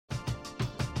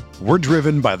We're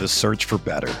driven by the search for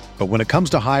better. But when it comes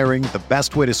to hiring, the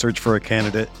best way to search for a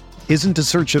candidate isn't to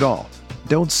search at all.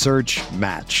 Don't search,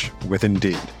 match with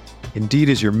Indeed. Indeed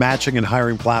is your matching and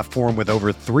hiring platform with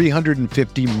over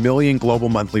 350 million global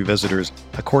monthly visitors,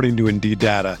 according to Indeed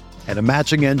data, and a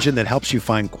matching engine that helps you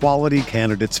find quality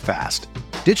candidates fast.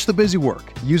 Ditch the busy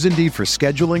work. Use Indeed for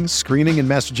scheduling, screening, and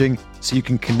messaging so you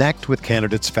can connect with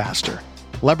candidates faster.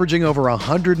 Leveraging over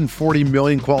 140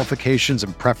 million qualifications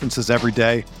and preferences every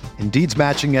day, Indeed's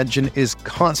matching engine is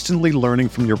constantly learning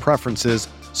from your preferences,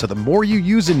 so the more you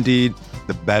use Indeed,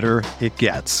 the better it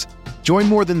gets. Join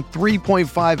more than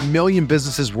 3.5 million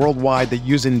businesses worldwide that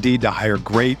use Indeed to hire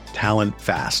great talent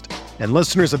fast. And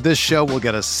listeners of this show will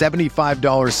get a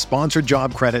 $75 sponsored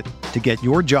job credit to get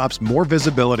your jobs more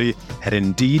visibility at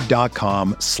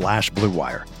Indeed.com/Blue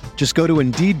Wire. Just go to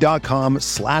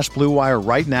Indeed.com/Blue Wire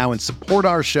right now and support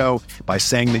our show by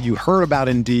saying that you heard about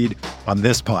Indeed on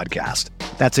this podcast.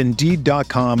 That's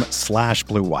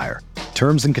Indeed.com/Blue Wire.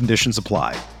 Terms and conditions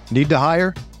apply. Need to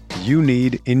hire? You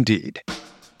need Indeed.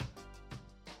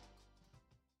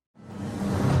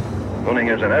 Winning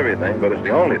isn't everything, but it's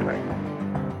the only thing.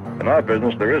 In our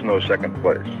business, there is no second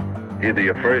place. Either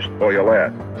you're first or you're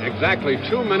last. Exactly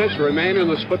 2 minutes remain in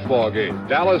this football game.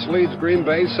 Dallas leads Green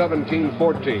Bay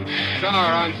 17-14. Starr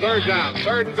on third down.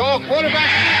 Third and goal. Quarterback.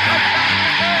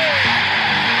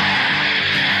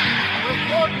 With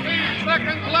 14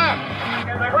 seconds left.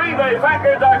 And the Green Bay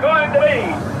Packers are going to be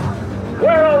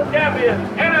world champions,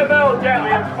 NFL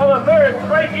champions for the third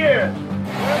straight year.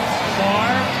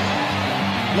 Starr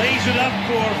lays it up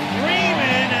for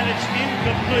Freeman, and it's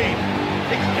incomplete.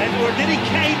 Or did he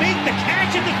make the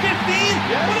catch at the 15?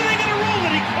 Yes. What are they going to rule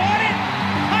it? He caught it?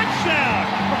 Touchdown!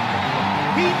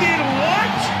 He did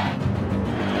what?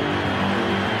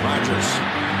 Rodgers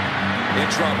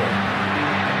in trouble.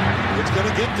 It's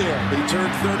going to get there. He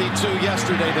turned 32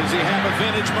 yesterday. Does he have a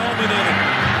vintage moment in it?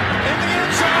 In the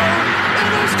end zone,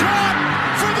 it is caught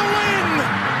for the win!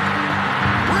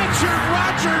 Richard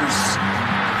Rodgers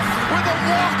with a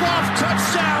walk-off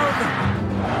touchdown.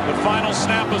 The final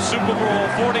snap of Super Bowl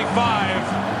 45.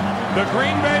 The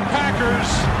Green Bay Packers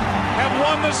have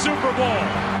won the Super Bowl.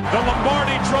 The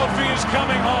Lombardi Trophy is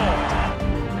coming home.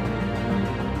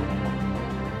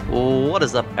 What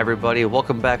is up, everybody?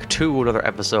 Welcome back to another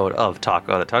episode of Talk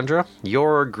of the Tundra,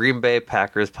 your Green Bay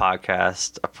Packers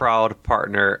podcast, a proud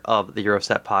partner of the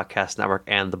Euroset Podcast Network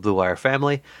and the Blue Wire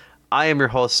family. I am your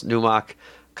host, Numak,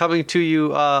 coming to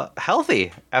you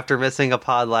healthy after missing a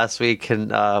pod last week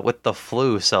and with the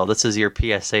flu. So this is your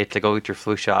PSA to go get your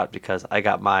flu shot because I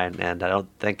got mine, and I don't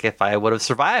think if I would have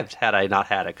survived had I not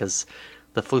had it because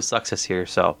the flu sucks this year.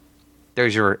 So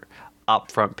there's your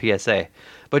upfront PSA.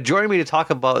 But joining me to talk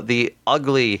about the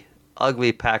ugly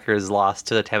Packers loss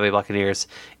to the Tampa Bay Buccaneers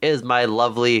is my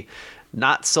lovely,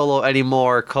 not solo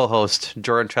anymore co-host,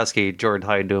 Jordan Tresky. Jordan,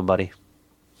 how you doing, buddy?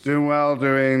 Doing well,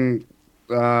 doing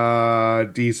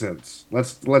decent.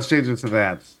 Let's change it to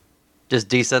that. Just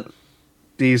decent?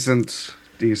 Decent.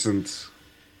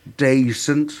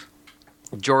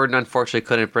 Jordan unfortunately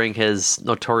couldn't bring his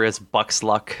notorious Bucs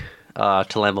luck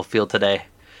to Lambeau Field today.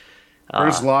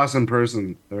 First loss in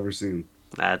person I've ever seen.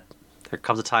 There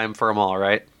comes a time for them all,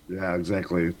 right? Yeah,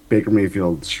 exactly. Baker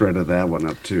Mayfield shredded that one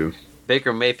up too.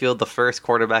 Baker Mayfield, the first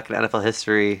quarterback in NFL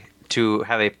history to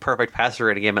have a perfect passer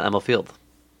rating game at Lambeau Field.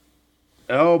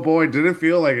 Oh boy, did it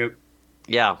feel like it?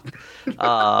 Yeah.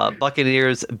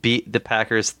 Buccaneers beat the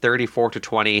Packers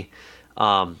 34-20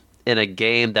 in a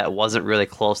game that wasn't really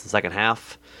close in the second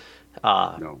half.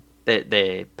 No.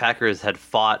 The Packers had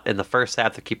fought in the first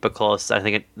half to keep it close. I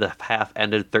think the half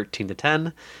ended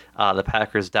 13-10. The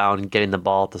Packers down getting the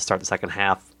ball to start the second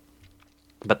half.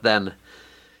 But then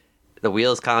the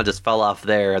wheels kind of just fell off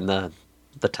there, and the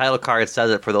title card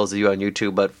says it for those of you on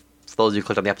YouTube, but for those of you who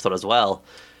clicked on the episode as well,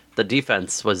 the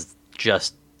defense was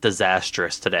just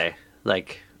disastrous today.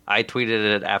 Like, I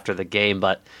tweeted it after the game,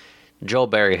 but Joe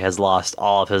Barry has lost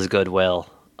all of his goodwill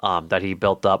that he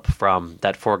built up from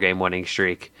that 4-game winning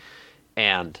streak.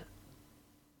 And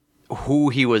who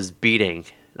he was beating,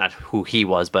 not who he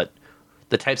was, but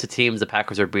the types of teams the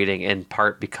Packers are beating in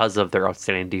part because of their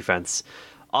outstanding defense,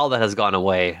 all that has gone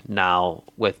away now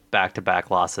with back-to-back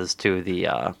losses to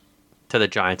the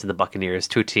Giants and the Buccaneers,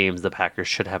 two teams the Packers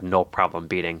should have no problem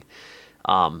beating,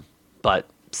 but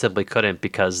simply couldn't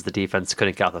because the defense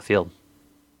couldn't get off the field.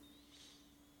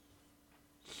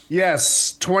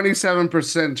 Yes,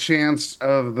 27% chance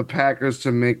of the Packers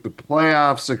to make the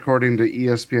playoffs, according to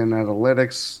ESPN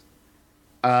Analytics.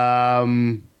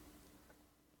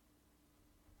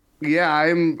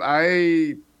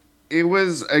 It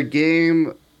was a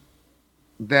game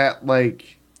that,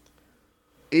 like,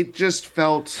 it just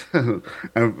felt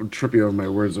I'm tripping over my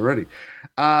words already.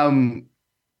 Um,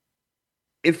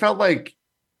 it felt like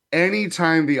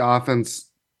anytime the offense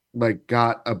like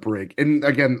got a break, and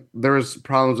again, there was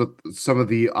problems with some of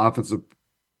the offensive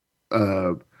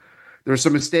uh there were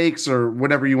some mistakes or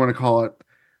whatever you want to call it.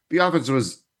 The offense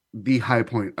was the high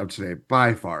point of today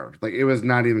by far. Like it was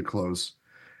not even close.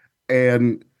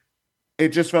 And it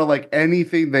just felt like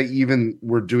anything they even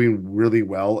were doing really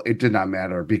well, it did not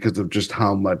matter because of just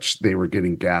how much they were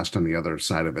getting gassed on the other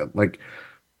side of it. Like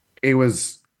it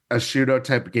was a shootout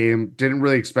type game. Didn't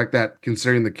really expect that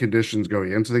considering the conditions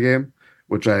going into the game,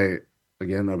 which I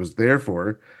was there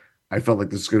for. I felt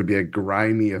like this is going to be a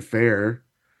grimy affair,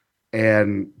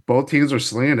 and both teams are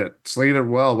slinging it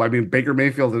well. I mean, Baker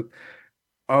Mayfield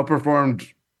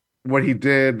outperformed what he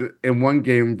did in one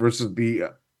game versus the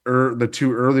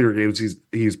two earlier games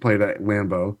he's played at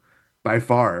Lambeau by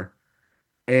far,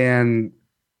 and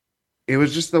it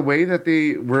was just the way that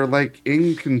they were like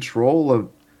in control of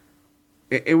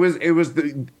it. It was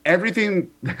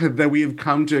everything that we've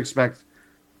come to expect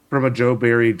from a Joe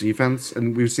Barry defense,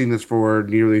 and we've seen this for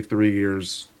nearly 3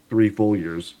 years, 3 full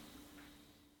years.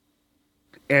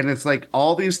 And it's like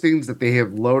all these things that they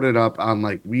have loaded up on,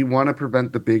 like, we want to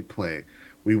prevent the big play.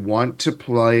 We want to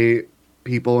play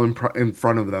people in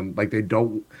front of them. Like,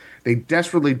 they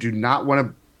desperately do not want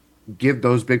to give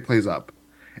those big plays up.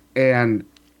 And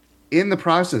in the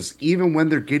process, even when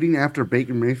they're getting after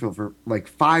Baker Mayfield for like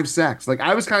 5 sacks, like,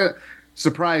 I was kind of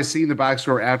surprised seeing the box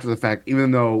score after the fact,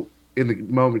 even though in the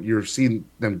moment you're seeing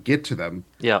them get to them.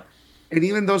 Yeah. And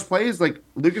even those plays, like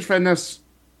Lucas Van Ness,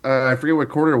 I forget what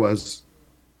quarter it was.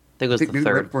 I think it was the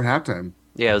third. Right before halftime.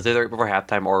 Yeah, it was either right before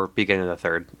halftime or beginning of the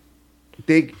third.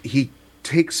 He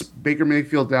takes Baker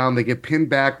Mayfield down. They get pinned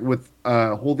back with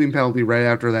a holding penalty right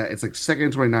after that. It's like 2nd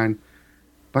and 29.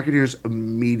 Buccaneers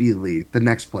immediately, the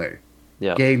next play,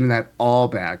 getting that all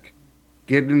back,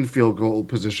 getting in field goal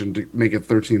position to make it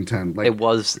 13-10. Like, it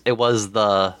was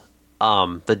the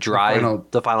drive,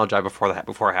 the final drive before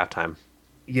halftime.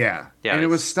 Yeah. And it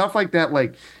was stuff like that,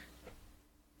 like,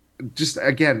 just,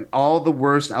 again, all the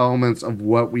worst elements of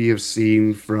what we have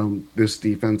seen from this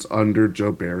defense under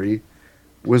Joe Barry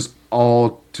was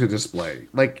all to display.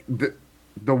 Like,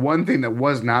 the one thing that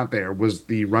was not there was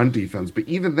the run defense. But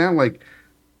even then, like,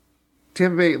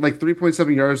 Tampa Bay, like,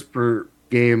 3.7 yards per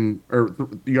game, or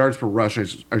yards per rush,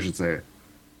 I should say.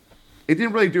 It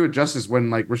didn't really do it justice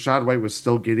when, like, Rachaad White was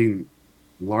still getting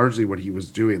largely what he was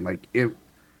doing. Like,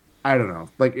 I don't know.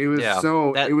 Like, it was that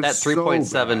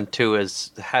 3.72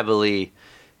 is heavily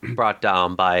brought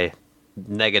down by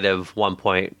negative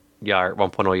 1.0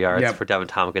 yards for Devin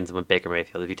Tompkins and Baker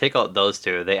Mayfield. If you take out those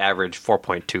two, they average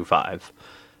 4.25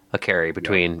 a carry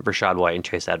between Rachaad White and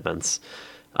Chase Edmonds.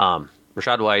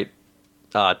 Rachaad White,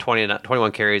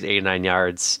 21 carries, 89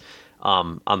 yards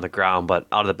on the ground, but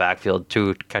out of the backfield,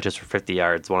 2 catches for 50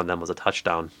 yards. One of them was a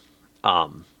touchdown.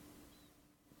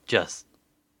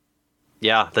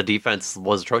 The defense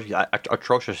was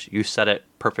atrocious. You said it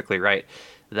perfectly right,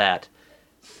 that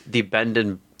the bend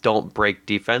and don't break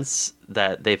defense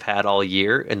that they've had all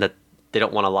year and that they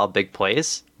don't want to allow big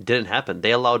plays didn't happen.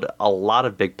 They allowed a lot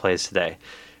of big plays today.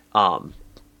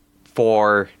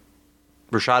 For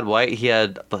Rachaad White, he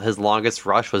had his longest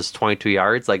rush was 22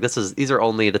 yards. Like, these are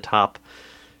only the top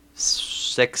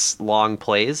 6 long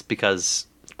plays because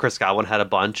Chris Godwin had a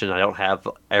bunch, and I don't have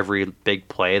every big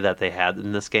play that they had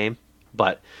in this game.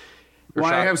 But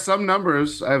I have some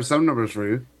numbers. For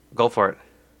you. Go for it.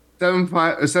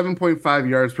 7.5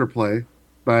 yards per play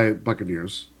by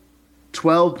Buccaneers.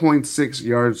 12.6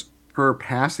 yards per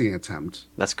passing attempt.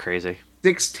 That's crazy.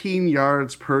 16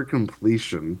 yards per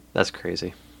completion. That's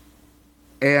crazy.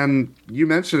 And you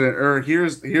mentioned it, or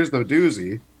here's the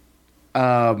doozy.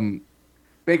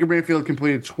 Baker Mayfield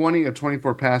completed 20 of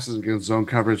 24 passes against zone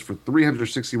coverage for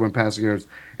 361 passing yards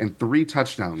and 3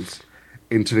 touchdowns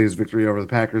in today's victory over the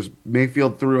Packers.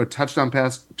 Mayfield threw a touchdown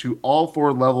pass to all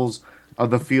 4 levels of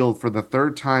the field for the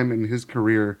 3rd time in his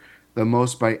career, the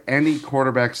most by any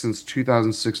quarterback since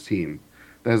 2016.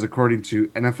 That is according to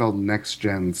NFL Next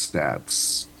Gen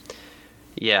stats.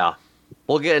 Yeah.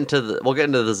 We'll get into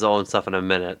the zone stuff in a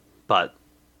minute, but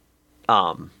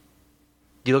you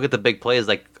look at the big plays,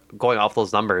 like, going off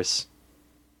those numbers.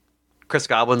 Chris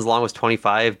Godwin's long was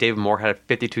 25. David Moore had a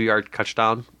 52-yard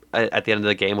touchdown at the end of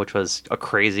the game, which was a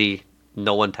crazy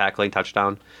no-one tackling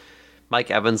touchdown. Mike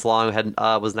Evans' long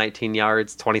was 19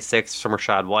 yards, 26 from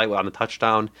Rachaad White on the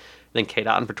touchdown, and then Kate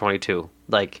Otten for 22.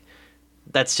 Like,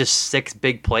 that's just 6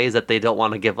 big plays that they don't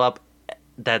want to give up,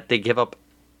 that they give up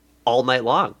all night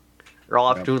long or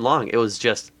all afternoon long. It was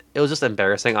just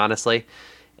embarrassing, honestly.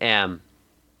 And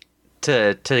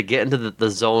to get into the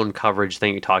zone coverage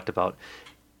thing you talked about,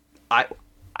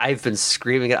 I've been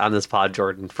screaming it on this pod,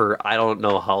 Jordan, for I don't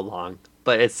know how long,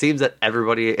 but it seems that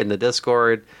everybody in the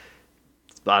Discord,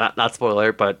 not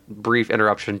spoiler, but brief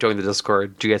interruption, join the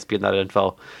Discord,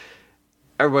 GSP.info.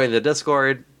 Everybody in the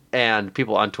Discord and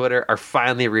people on Twitter are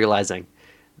finally realizing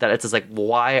that it's just like,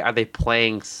 why are they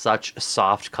playing such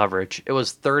soft coverage? It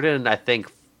was 3rd and I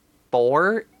think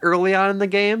 4 early on in the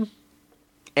game,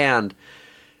 and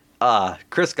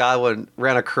Chris Godwin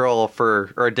ran a curl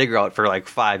or a dig route for like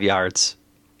 5 yards,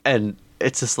 and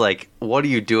it's just like, what are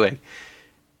you doing?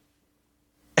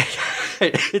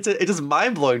 It's just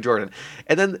mind blowing, Jordan.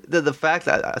 And then the fact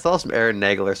that I saw some Aaron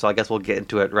Nagler, so I guess we'll get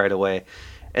into it right away.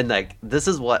 And like, this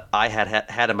is what I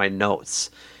had in my notes.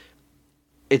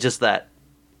 It's just that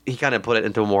he kind of put it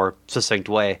into a more succinct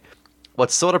way.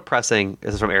 What's so depressing,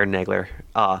 this is from Aaron Nagler.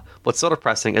 What's so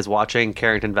depressing is watching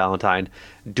Carrington Valentine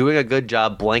doing a good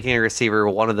job blanking a receiver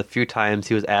one of the few times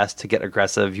he was asked to get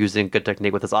aggressive using good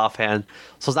technique with his offhand,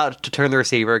 so as not to turn the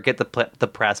receiver, get the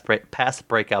pass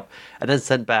breakup, and then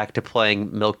sent back to playing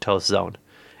milquetoast zone.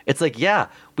 It's like, yeah,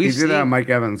 we've seen that on Mike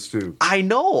Evans too. I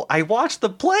know. I watched the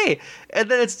play, and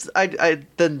then I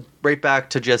then right back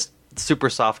to just super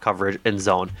soft coverage in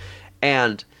zone,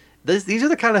 and these are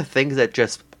the kind of things that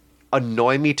just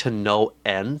annoy me to no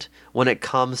end when it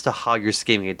comes to how you're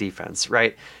scheming a defense,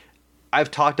 right? I've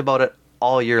talked about it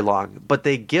all year long, but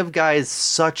they give guys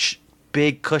such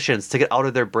big cushions to get out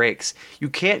of their breaks. You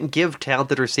can't give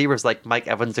talented receivers like Mike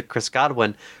Evans and Chris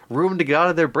Godwin room to get out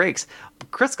of their breaks.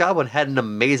 Chris Godwin had an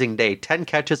amazing day. 10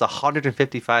 catches,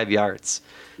 155 yards.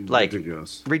 Like,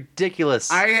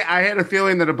 ridiculous. I had a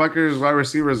feeling that a Buccaneers wide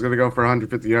receiver was going to go for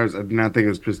 150 yards. I did not think it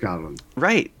was Chris Godwin.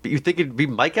 Right. But you think it'd be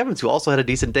Mike Evans, who also had a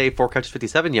decent day, 4 catches,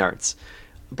 57 yards.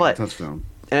 But touchdown.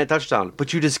 And a touchdown.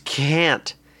 But you just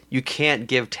can't. You can't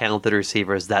give talented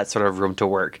receivers that sort of room to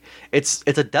work. It's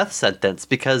a death sentence,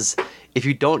 because if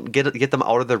you don't get them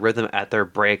out of the rhythm at their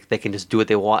break, they can just do what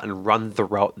they want and run the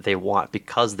route they want,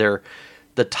 because they're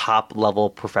the top level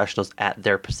professionals at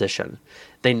their position.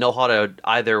 They know how to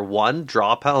either, 1,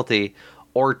 draw a penalty,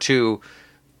 or 2,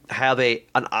 have an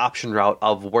option route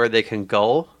of where they can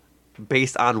go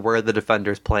based on where the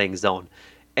defender's playing zone.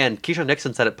 And Keyshawn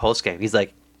Nixon said it post game. He's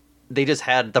like, they just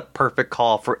had the perfect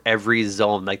call for every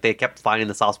zone. Like, they kept finding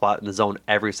the soft spot in the zone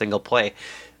every single play.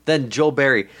 Then Joe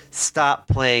Barry, stop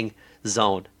playing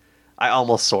zone. I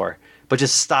almost swore. But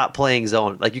just stop playing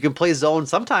zone. Like, you can play zone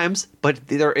sometimes, but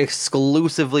they're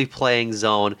exclusively playing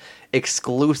zone,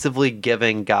 exclusively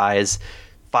giving guys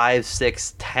 5,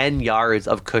 6, 10 yards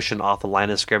of cushion off the line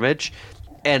of scrimmage.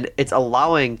 And it's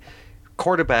allowing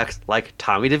quarterbacks like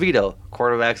Tommy DeVito,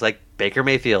 quarterbacks like Baker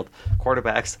Mayfield,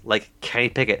 quarterbacks like Kenny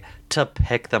Pickett to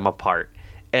pick them apart.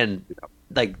 And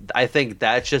like, I think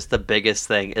that's just the biggest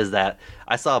thing, is that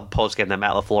I saw a post game that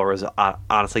Matt LaFleur was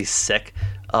honestly sick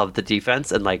of the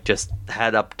defense and like just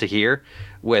had up to here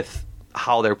with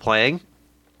how they're playing.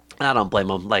 And I don't blame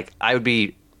him. Like, I would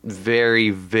be very,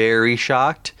 very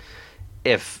shocked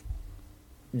if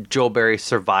Joe Barry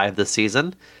survived the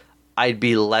season. I'd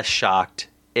be less shocked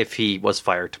if he was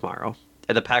fired tomorrow.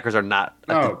 And the Packers are not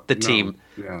the team.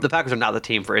 Yeah. The Packers are not the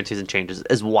team for in-season changes,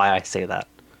 is why I say that.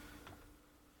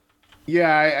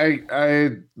 Yeah, I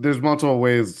there's multiple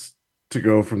ways to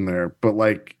go from there, but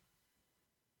like,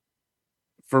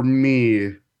 for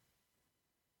me,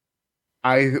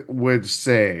 I would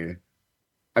say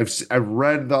I've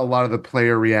read a lot of the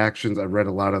player reactions. I've read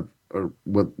a lot of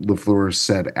what LaFleur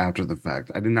said after the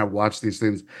fact. I did not watch these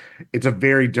things. It's a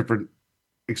very different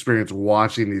experience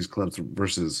watching these clips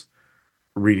versus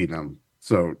reading them.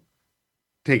 So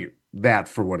take that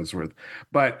for what it's worth.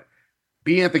 But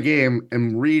being at the game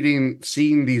and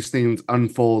seeing these things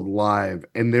unfold live,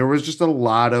 and there was just a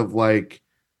lot of like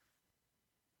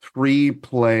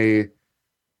 3-play.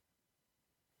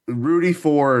 Rudy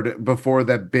Ford, before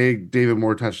that big David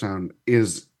Moore touchdown,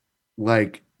 is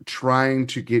like trying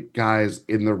to get guys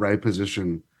in the right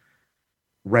position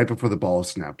right before the ball is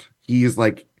snapped. He is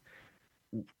like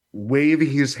waving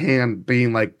his hand,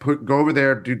 being like, go over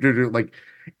there, do. Like,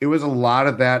 it was a lot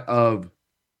of that, of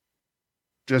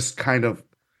just kind of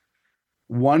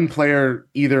one player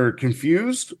either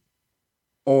confused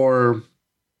or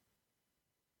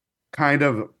kind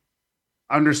of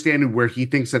understanding where he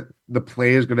thinks that the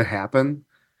play is going to happen.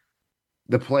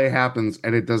 The play happens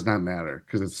and it does not matter,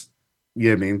 because it's, you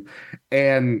know what I mean?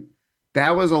 And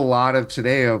that was a lot of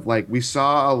today, of like, we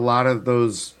saw a lot of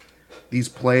these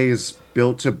plays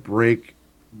built to break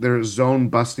their zone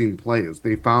busting plays.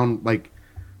 They found like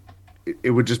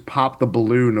it would just pop the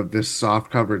balloon of this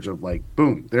soft coverage of like,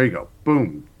 boom, there you go,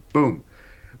 boom, boom.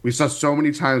 We saw so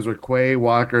many times where Quay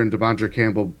Walker and Devondre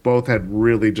Campbell both had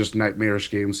really just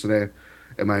nightmarish games today,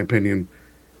 in my opinion.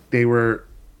 They were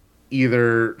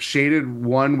either shaded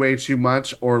one way too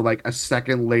much or like a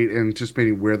second late in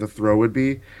anticipating where the throw would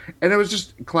be. And it was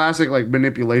just classic like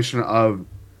manipulation of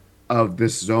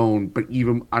this zone, but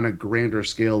even on a grander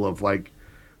scale of like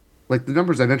the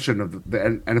numbers I mentioned of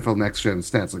the NFL Next Gen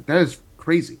stats. Like that is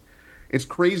crazy. It's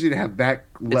crazy to have that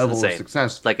level of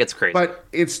success. Like it's crazy. But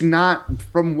it's not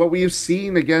from what we have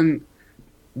seen again.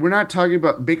 We're not talking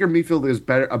about Baker Mayfield is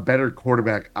a better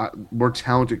quarterback, more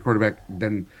talented quarterback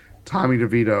than Tommy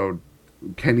DeVito,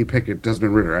 Kenny Pickett,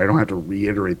 Desmond Ridder. I don't have to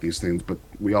reiterate these things, but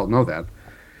we all know that.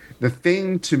 The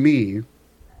thing to me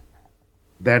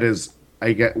that is,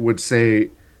 would say,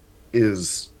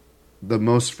 is the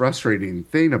most frustrating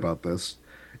thing about this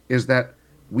is that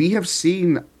we have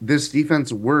seen this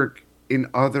defense work in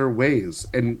other ways.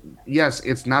 And yes,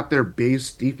 it's not their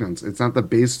base defense. It's not the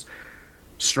base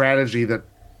strategy that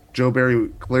Joe Barry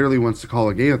clearly wants to call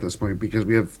a game at this point, because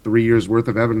we have 3 years worth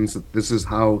of evidence that this is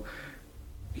how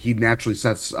he naturally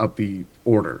sets up the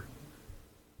order.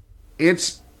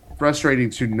 It's frustrating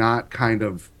to not kind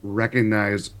of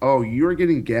recognize, oh, you're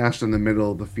getting gashed in the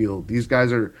middle of the field. These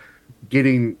guys are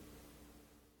getting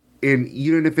in,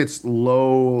 even if it's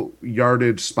low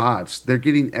yardage spots, they're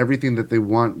getting everything that they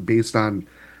want based on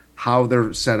how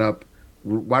they're set up,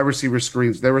 wide receiver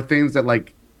screens. There were things that,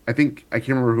 like, I think, I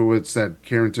can't remember who had said,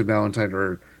 Carrington Valentine,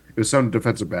 or it was some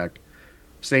defensive back,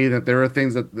 saying that there are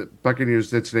things that the Buccaneers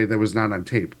did today that was not on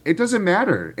tape. It doesn't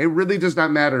matter. It really does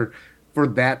not matter for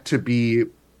that to be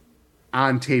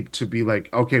on tape, to be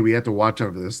like, okay, we have to watch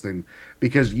over this thing,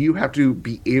 because you have to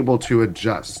be able to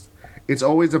adjust. It's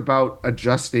always about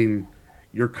adjusting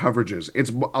your coverages.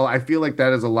 I feel like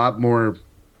that is a lot more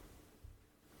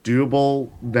doable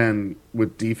than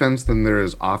with defense than there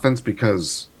is offense,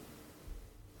 because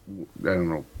I don't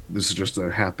know, this is just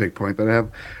a half-baked point that I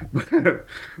have.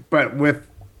 But with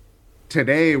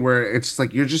today, where it's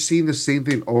like you're just seeing the same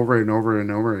thing over and over and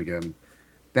over again,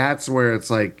 that's where it's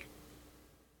like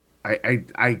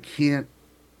I can't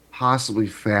possibly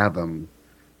fathom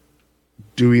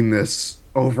doing this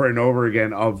over and over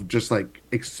again, of just like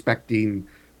expecting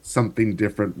something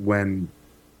different when,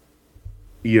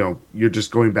 you know, you're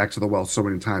just going back to the well so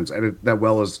many times, and that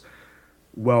well is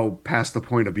well past the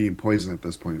point of being poisoned at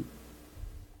this point.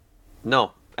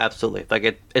 No, absolutely.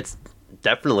 Like it's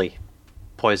definitely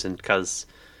poisoned because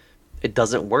it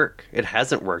doesn't work. It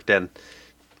hasn't worked, and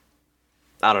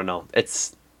I don't know.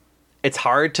 It's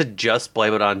hard to just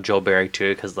blame it on Joe Barry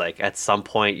too, because like at some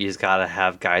point you just gotta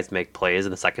have guys make plays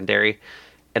in the secondary,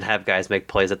 and have guys make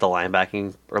plays at the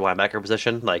linebacker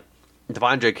position. Like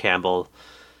Devondre Campbell,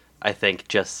 I think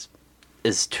just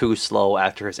is too slow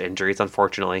after his injuries,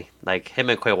 unfortunately. Like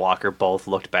him and Quay Walker both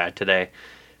looked bad today.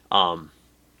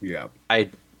 Yeah.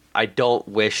 I don't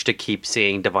wish to keep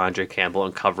seeing Devondre Campbell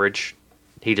in coverage.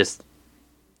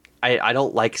 I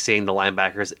don't like seeing the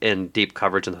linebackers in deep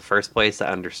coverage in the first place. I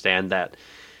understand that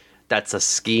that's a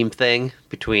scheme thing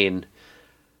between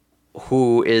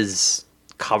who is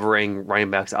covering running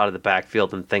backs out of the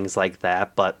backfield and things like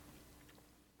that, but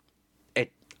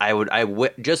I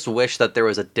just wish that there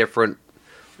was a different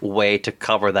way to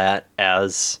cover that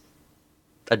as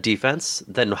a defense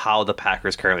than how the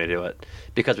Packers currently do it.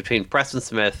 Because between Preston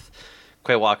Smith,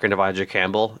 Quay Walker, and Devondre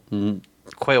Campbell,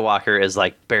 Quay Walker is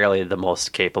like barely the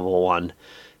most capable one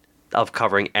of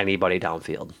covering anybody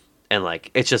downfield. And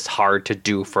like it's just hard to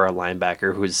do for a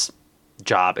linebacker whose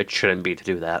job it shouldn't be to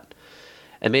do that.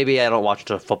 And maybe I don't watch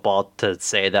enough football to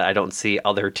say that I don't see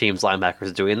other teams'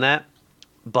 linebackers doing that,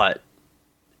 but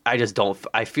I just don't.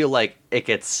 I feel like it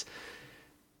gets,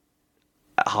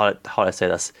 how do I say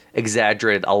this,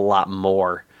 exaggerated a lot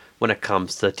more when it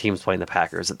comes to teams playing the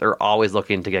Packers. They're always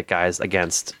looking to get guys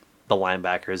against the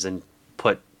linebackers and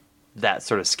put that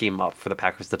sort of scheme up for the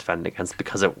Packers to defend against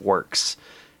because it works.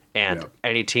 And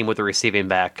any team with a receiving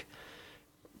back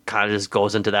kind of just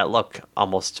goes into that look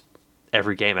almost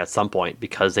every game at some point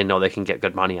because they know they can get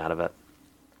good money out of it.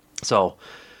 So,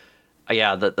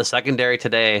 yeah, the secondary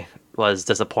today was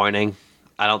disappointing.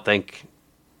 I don't think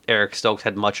Eric Stokes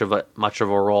had much of a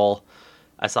role.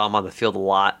 I saw him on the field a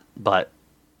lot, but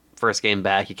first game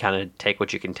back, you kind of take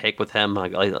what you can take with him.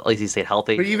 Like, at least he stayed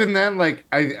healthy. But even then, like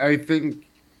I think,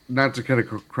 not to kind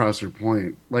of cross your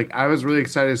point, like I was really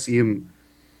excited to see him.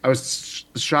 I was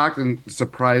shocked and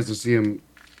surprised to see him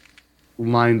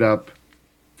lined up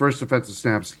first defensive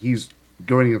snaps. He's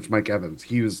going against Mike Evans.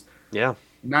 He was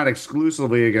not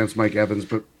exclusively against Mike Evans,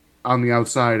 but on the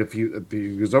outside, if he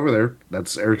was over there,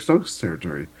 that's Eric Stokes'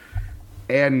 territory.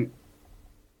 And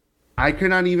I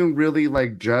could not even really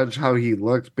like judge how he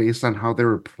looked based on how they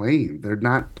were playing. They're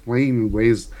not playing in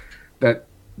ways that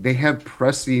they have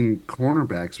pressing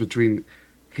cornerbacks between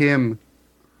him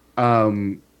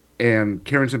and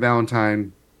Carrington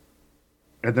Valentine,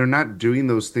 and they're not doing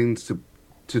those things to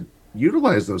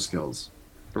utilize those skills.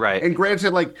 Right. And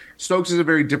granted, like Stokes is a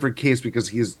very different case because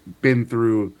he's been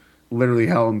through literally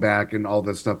hell and back and all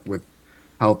this stuff with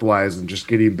health wise, and just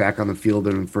getting back on the field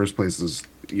in the first place is,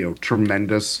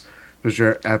 tremendous for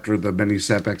sure after the many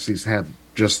setbacks he's had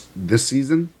just this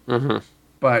season. Mm-hmm.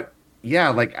 But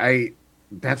yeah,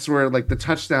 that's where like the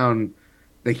touchdown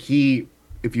that he,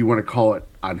 if you want to call it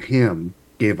on him,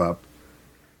 gave up.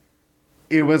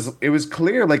 It was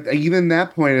clear, like even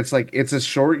that point, it's like it's a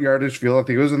short yardage field. I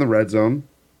think it was in the red zone.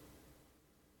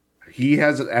 He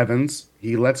has Evans.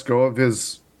 He lets go of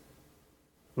his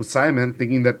assignment,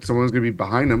 thinking that someone was going to be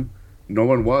behind him. No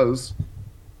one was,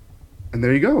 and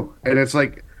there you go. And it's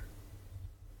like,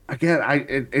 again,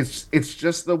 it's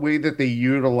just the way that they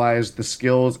utilize the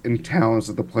skills and talents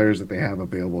of the players that they have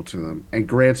available to them. And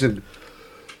granted,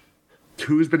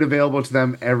 who's been available to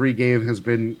them every game has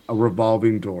been a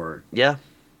revolving door. Yeah.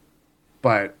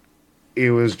 But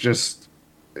it was just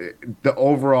the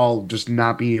overall just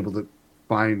not being able to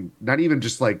find, not even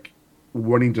just like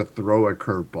wanting to throw a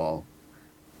curveball,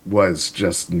 was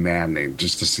just maddening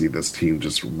just to see this team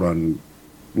just run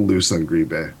loose on Green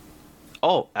Bay.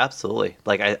 Oh, absolutely.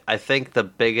 Like, I think the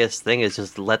biggest thing is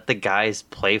just let the guys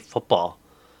play football.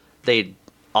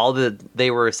 All that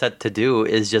they were set to do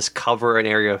is just cover an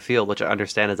area of field, which I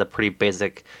understand is a pretty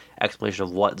basic explanation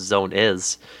of what zone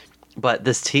is. But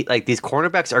this team, like these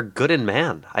cornerbacks are good in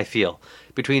man, I feel.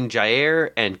 Between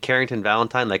Jair and Carrington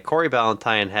Valentine, like Corey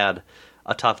Valentine had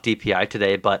a tough DPI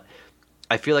today, but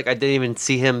I feel like I didn't even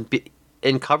see him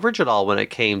in coverage at all when it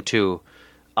came to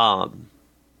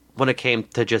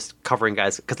just covering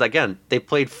guys. Because again, they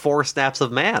played 4 snaps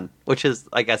of man, which is,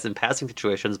 I guess, in passing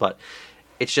situations, but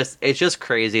it's just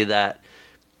crazy that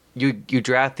you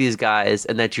draft these guys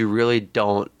and that you really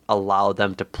don't allow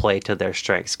them to play to their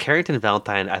strengths. Carrington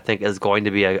Valentine, I think, is going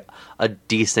to be a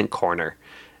decent corner,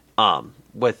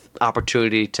 with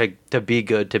opportunity to be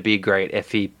good, to be great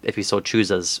if he so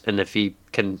chooses, and if he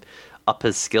can up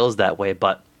his skills that way.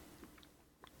 But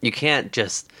you can't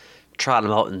just trot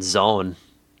him out in zone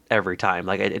every time.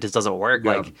 Like it just doesn't work.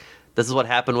 Yeah. Like this is what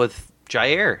happened with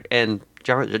Jair and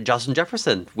Justin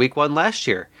Jefferson week 1 last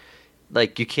year.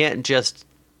 Like you can't just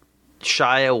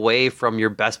shy away from your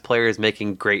best players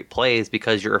making great plays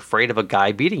because you're afraid of a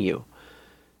guy beating you.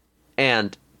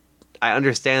 And I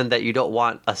understand that you don't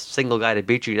want a single guy to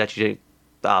beat you, that you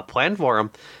didn't plan for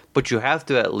him, but you have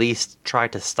to at least try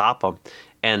to stop him.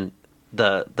 And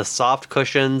the soft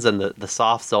cushions and the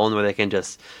soft zone where they can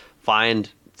just find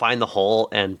the hole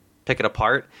and pick it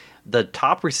apart, the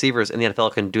top receivers in the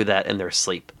NFL can do that in their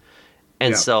sleep.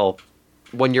 And so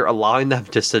when you're allowing them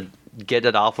just to get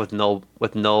it off with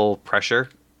no pressure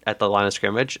at the line of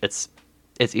scrimmage, it's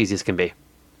easy as can be.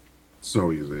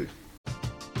 So easy.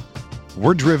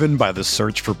 We're driven by the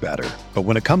search for better. But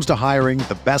when it comes to hiring,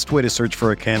 the best way to search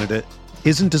for a candidate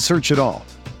isn't to search at all.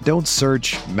 Don't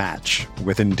search, match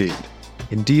with Indeed.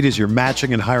 Indeed is your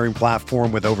matching and hiring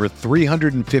platform with over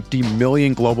 350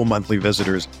 million global monthly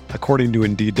visitors, according to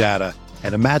Indeed data,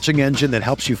 and a matching engine that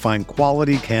helps you find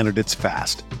quality candidates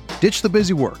fast. Ditch the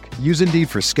busy work. Use Indeed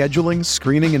for scheduling,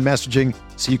 screening, and messaging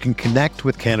so you can connect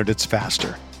with candidates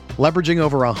faster. Leveraging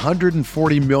over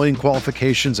 140 million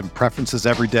qualifications and preferences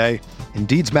every day,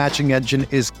 Indeed's matching engine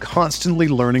is constantly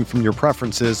learning from your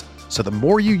preferences, so the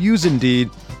more you use Indeed,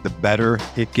 the better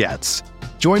it gets.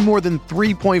 Join more than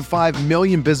 3.5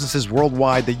 million businesses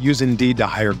worldwide that use Indeed to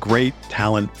hire great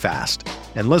talent fast.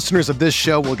 And listeners of this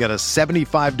show will get a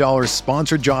 $75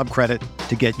 sponsored job credit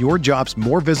to get your jobs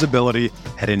more visibility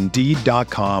at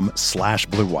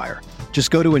Indeed.com/Blue Wire. Just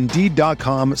go to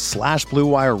Indeed.com/Blue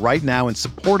Wire right now and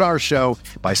support our show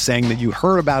by saying that you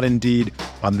heard about Indeed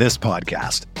on this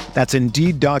podcast. That's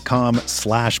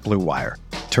Indeed.com/Blue Wire.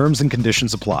 Terms and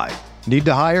conditions apply. Need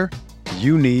to hire?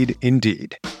 You need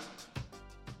Indeed.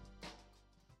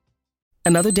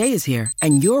 Another day is here,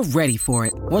 and you're ready for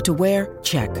it. What to wear?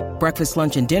 Check. Breakfast,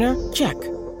 lunch, and dinner? Check.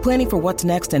 Planning for what's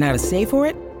next and how to save for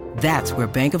it? That's where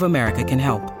Bank of America can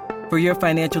help. For your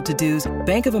financial to-dos,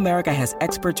 Bank of America has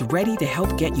experts ready to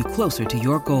help get you closer to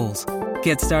your goals.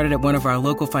 Get started at one of our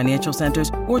local financial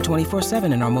centers or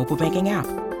 24/7 in our mobile banking app.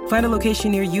 Find a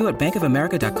location near you at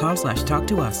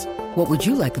bankofamerica.com/talktous. What would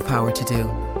you like the power to do?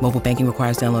 Mobile banking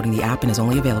requires downloading the app and is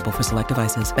only available for select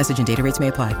devices. Message and data rates may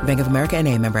apply. Bank of America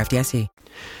NA, member FDIC.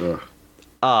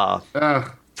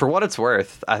 For what it's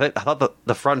worth, I thought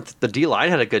the D line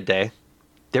had a good day.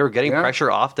 They were getting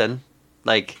pressure often.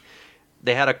 Like,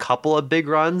 they had a couple of big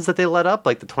runs that they let up,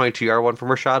 like the 22-yard one from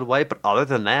Rachaad White, but other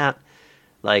than that,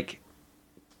 like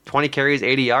 20 carries,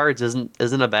 80 yards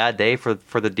isn't a bad day for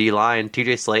the D line.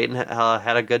 TJ Slayton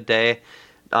had a good day.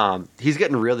 He's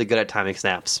getting really good at timing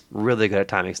snaps. Really good at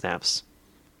timing snaps.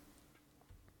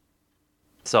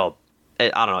 So, I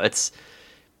don't know. It's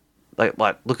like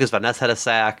what Lucas Van Ness had a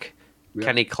sack. Yeah.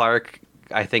 Kenny Clark,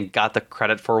 I think, got the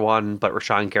credit for one, but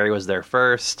Rashawn Gary was there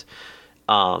first.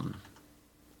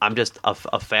 I'm just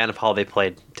a fan of how they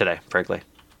played today, frankly.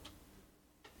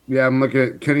 Yeah, I'm looking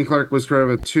at Kenny Clark was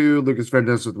credited with 2, Lucas Van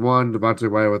Ness with 1, Devontae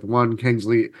Wyatt with 1,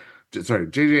 JJ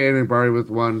Anibari with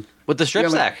 1. With the strip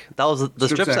sack. That was the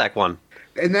strip sack one.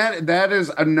 And that is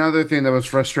another thing that was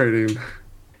frustrating,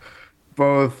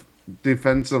 both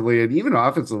defensively and even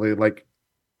offensively. Like,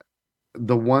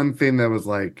 the one thing that was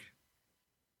like,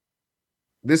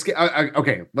 this game.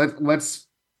 Okay, let's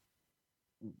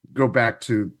go back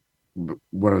to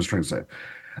what I was trying to say.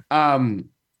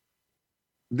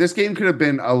 This game could have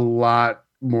been a lot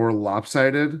more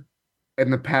lopsided,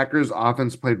 and the Packers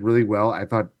offense played really well. I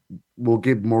thought we'll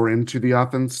get more into the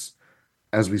offense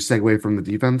as we segue from the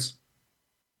defense.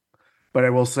 But I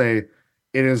will say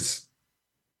it is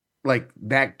like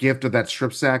that gift of that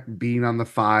strip sack being on the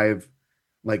 5.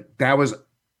 Like, that was,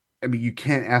 I mean, you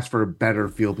can't ask for a better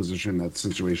field position in that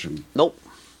situation. Nope.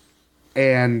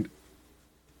 And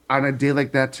on a day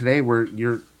like that today, where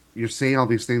you're saying all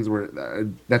these things where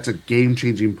that's a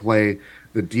game-changing play,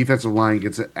 the defensive line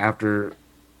gets it after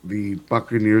the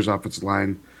Buccaneers offensive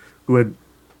line, who had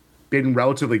been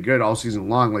relatively good all season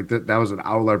long. Like, that was an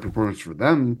outlier performance for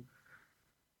them.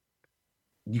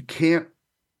 You can't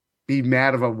be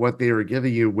mad about what they were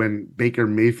giving you when Baker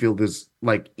Mayfield is,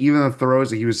 like, even the throws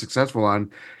that he was successful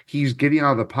on, he's getting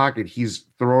out of the pocket. He's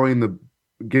getting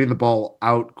the ball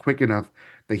out quick enough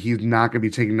that he's not going to be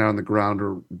taken down on the ground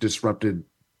or disrupted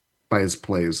by his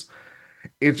plays.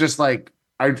 It's just like,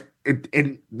 and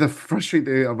the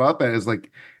frustrating thing about that is,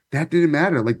 like, that didn't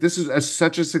matter. Like, this is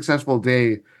such a successful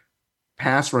day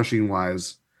pass rushing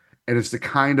wise. And it's the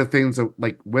kind of things that,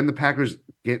 like, when the Packers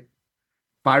get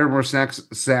 5 or more sacks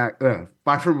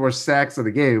in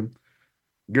a game,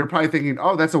 you're probably thinking,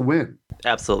 oh, that's a win.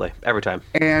 Absolutely. Every time.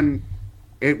 And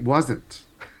it wasn't.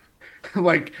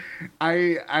 Like,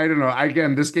 I don't know.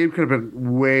 Again, this game could have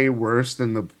been way worse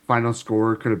than the final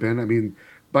score could have been. I mean,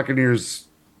 Buccaneers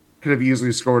could have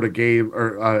easily scored a game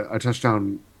or a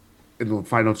touchdown in the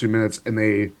final 2 minutes,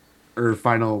 or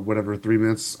final 3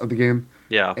 minutes of the game.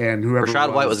 Yeah. And whoever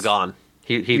Rachaad White was gone.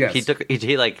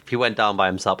 He went down by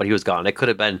himself, but he was gone. It could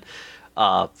have been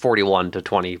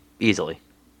 41-20 easily.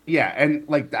 Yeah, and,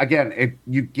 like, again,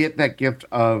 you get that gift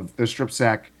of the strip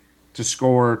sack to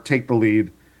score, take the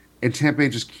lead, and Tampa Bay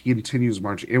just continues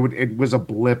marching. It was a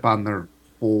blip on their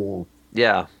whole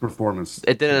performance.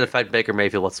 It didn't affect Baker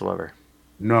Mayfield whatsoever.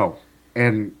 No,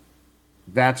 and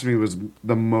that to me was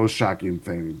the most shocking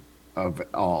thing of it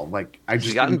all. Like,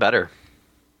 He's gotten better.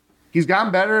 He's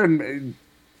gotten better, and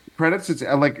credits. It's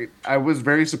like, I was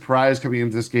very surprised coming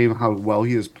into this game how well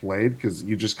he has played, because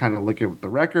you just kind of look at the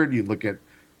record, you look at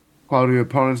quality of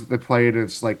opponents that they played, and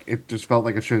it's like, it just felt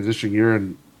like a transition year,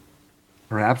 and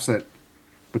perhaps that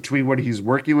between what he's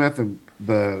working with and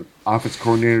the offense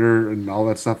coordinator and all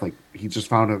that stuff, like, he just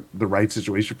found the right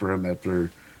situation for him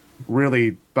after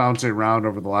really bouncing around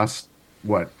over the last,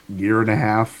 year and a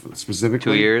half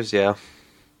specifically. 2 years, yeah.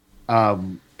 But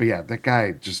yeah, that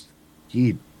guy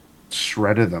he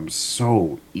shredded them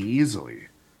so easily.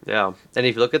 Yeah, and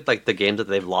if you look at, like, the games that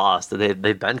they've lost, they've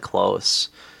been close.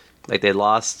 Like, they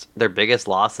lost their biggest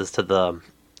losses to the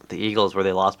Eagles, where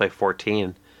they lost by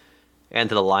 14, and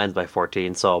to the Lions by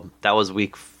 14. So that was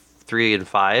week 3 and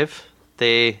 5.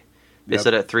 They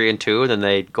sit at 3 and 2, and then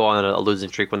they go on a losing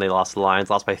streak when they lost to the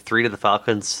Lions. Lost by 3 to the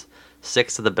Falcons,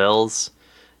 6 to the Bills,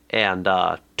 and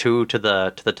 2 to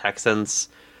the Texans,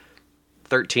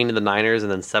 13 to the Niners,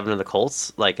 and then 7 to the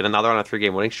Colts. Like, and another on a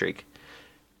 3-game winning streak.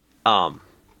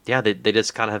 They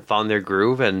just kind of have found their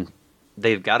groove, and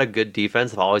they've got a good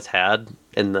defense. They've always had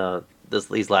in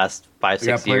these last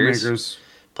 5-6 years.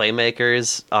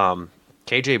 Playmakers.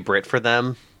 KJ Britt for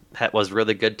them was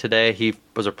really good today. He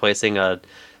was replacing a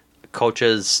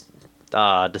coach's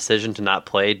decision to not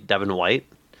play Devin White,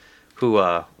 who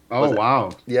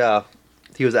wow. Yeah,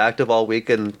 he was active all week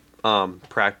in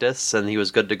practice, and he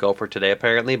was good to go for today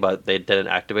apparently, but they didn't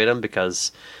activate him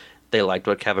because they liked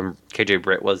what KJ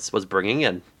Britt was bringing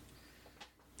in.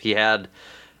 He had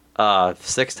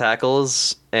 6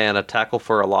 tackles and a tackle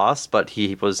for a loss, but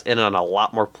he was in on a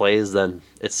lot more plays than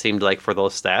it seemed like for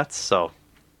those stats. So,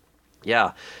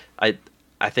 yeah,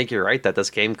 I think you're right that this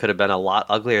game could have been a lot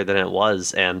uglier than it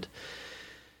was. And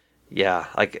Yeah,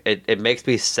 like it makes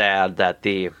me sad that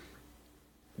the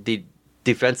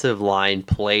defensive line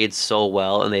played so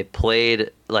well, and they played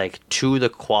like to the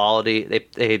quality.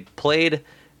 They played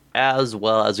as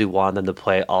well as we wanted them to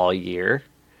play all year,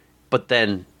 but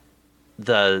then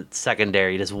the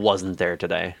secondary just wasn't there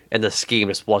today, and the scheme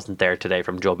just wasn't there today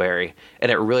from Joe Barry,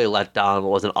 and it really let down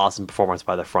what was an awesome performance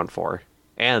by the front four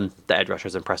and the edge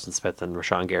rushers in Preston Smith and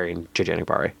Rashawn Gary and JJ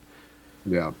Anikbari.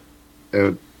 Yeah,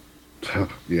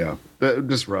 yeah,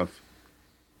 just rough.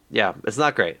 Yeah, it's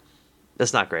not great.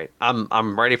 It's not great.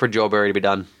 I'm ready for Joe Barry to be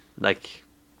done. Like,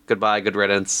 goodbye, good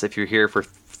riddance. If you're here for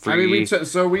three, I mean, we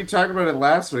talked about it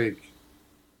last week.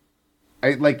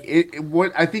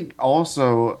 What I think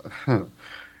also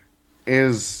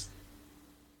is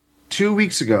 2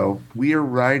 weeks ago we are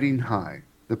riding high.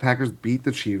 The Packers beat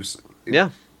the Chiefs. Yeah,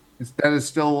 that is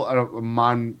still a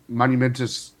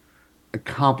monumentous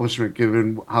accomplishment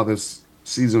given how this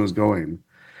season was going.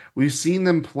 We've seen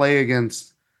them play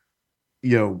against,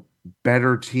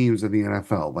 better teams in the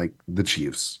NFL, like the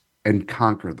Chiefs, and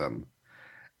conquer them.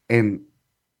 And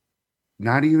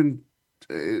not even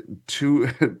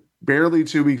barely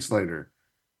 2 weeks later,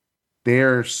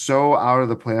 they're so out of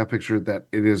the playoff picture that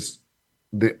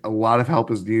a lot of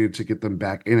help is needed to get them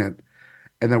back in it.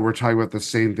 And then we're talking about the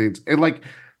same things. And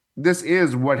this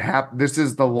is what happened. This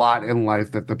is the lot in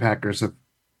life that the Packers have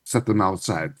set them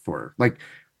outside for.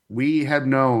 We had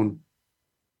known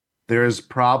there's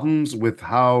problems with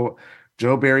how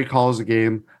Joe Barry calls a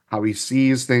game, how he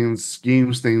sees things,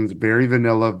 schemes things, very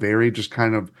vanilla, very just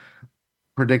kind of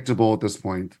predictable at this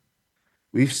point.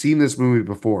 We've seen this movie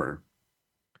before.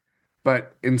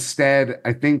 But instead,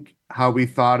 I think how we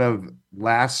thought of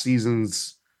last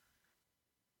season's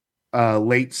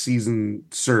late season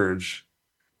surge,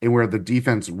 and where the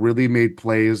defense really made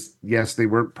plays. Yes, they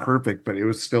weren't perfect, but it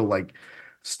was still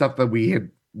stuff that we had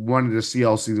wanted to see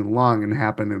all season long and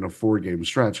happen in a 4-game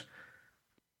stretch.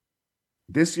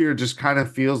 This year just kind of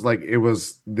feels like it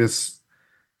was this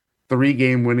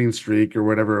 3-game winning streak or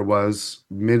whatever it was,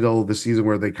 middle of the season,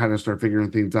 where they kind of start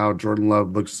figuring things out. Jordan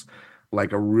Love looks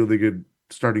like a really good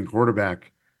starting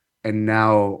quarterback. And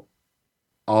now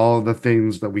all the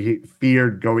things that we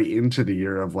feared going into the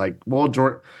year of will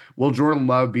Jordan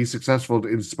Love be successful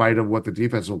in spite of what the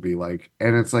defense will be like?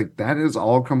 And it's that has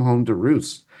all come home to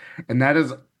roost. And that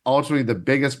is ultimately the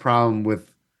biggest problem with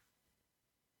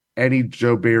any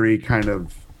Joe Barry kind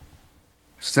of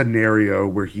scenario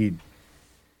where he,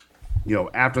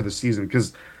 after the season,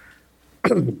 because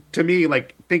to me,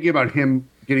 thinking about him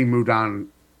getting moved on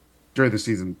during the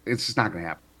season, it's just not going to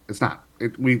happen. It's not.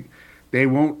 They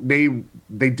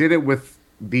did it with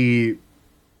the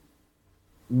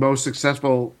most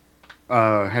successful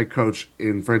head coach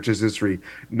in franchise history,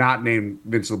 not named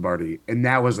Vince Lombardi, and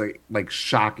that was a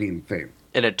shocking thing.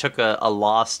 And it took a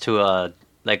loss to a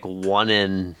 1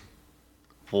 in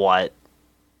what?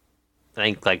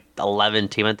 I think 11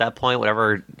 team at that point,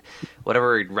 whatever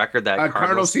record that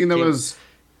Cardinals team that was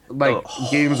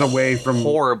games away from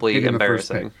horribly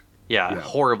embarrassing. Yeah,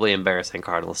 horribly embarrassing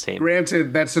Cardinals team.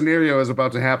 Granted, that scenario is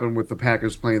about to happen with the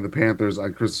Packers playing the Panthers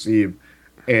on Christmas Eve,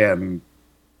 and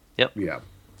yep, yeah,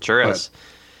 sure is.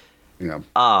 Yeah.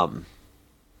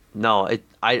 No,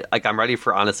 I'm ready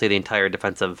for honestly the entire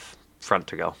defensive front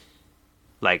to go.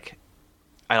 I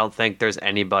don't think there's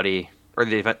anybody, or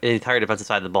the entire defensive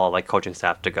side of the ball, coaching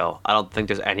staff, to go. I don't think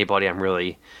there's anybody I'm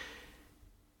really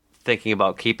thinking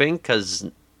about keeping,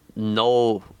 because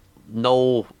no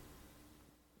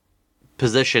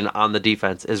position on the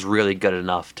defense is really good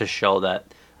enough to show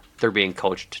that they're being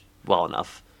coached well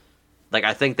enough.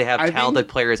 I think they have talented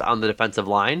players on the defensive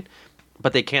line,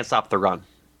 but they can't stop the run.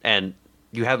 And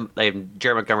you have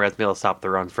Jerry Montgomery hasn't been able to stop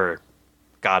the run for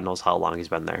God knows how long he's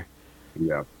been there.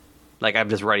 Yeah. I'm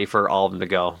just ready for all of them to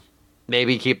go.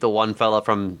 Maybe keep the one fella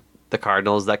from the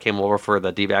Cardinals that came over for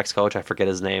the D-backs coach. I forget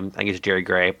his name. I think it's Jerry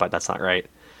Gray, but that's not right.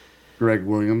 Greg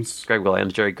Williams.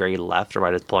 Jerry Gray left, or am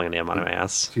I just pulling a name out of my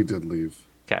ass? He did leave.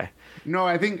 Okay. No,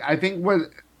 I think what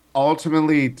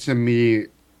ultimately, to me,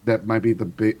 that might be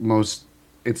the most.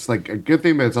 It's a good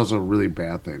thing, but it's also a really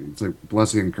bad thing. It's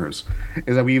blessing and curse.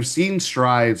 Is that we've seen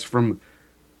strides from.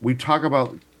 We talk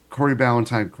about Corey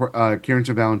Ballantyne,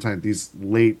 Carrington Valentine, these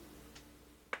late.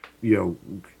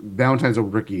 Valentine's a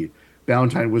rookie.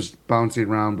 Ballantyne was bouncing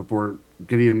around before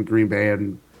getting in Green Bay,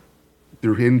 and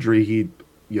through injury, he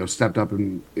stepped up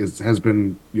and has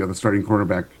been the starting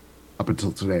cornerback up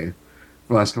until today,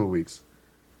 for the last couple of weeks.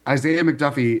 Isaiah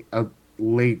McDuffie,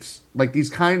 late, these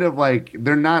kind of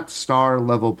they're not star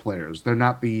level players. They're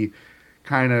not the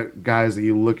kind of guys that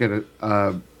you look at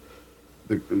a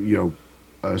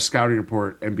scouting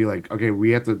report and be okay, we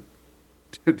have to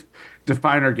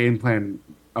define our game plan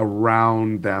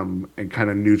around them and kind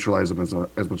of neutralize them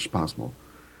as much as possible.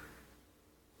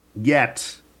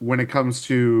 Yet, when it comes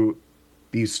to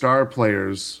these star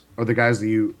players or the guys that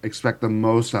you expect the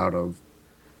most out of,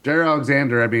 Jair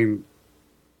Alexander, I mean,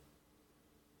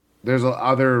 there's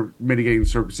other mitigating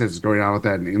circumstances going on with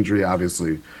that, and injury,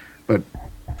 obviously. But,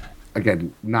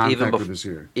 again, non-factor this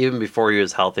year. Even before he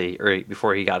was healthy, or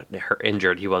before he got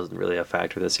injured, he wasn't really a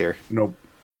factor this year. Nope.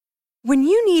 When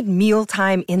you need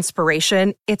mealtime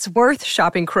inspiration, it's worth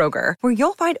shopping Kroger, where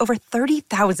you'll find over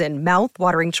 30,000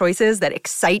 mouth-watering choices that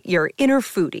excite your inner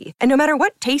foodie. And no matter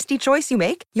what tasty choice you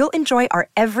make, you'll enjoy our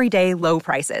everyday low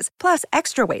prices, plus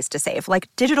extra ways to save, like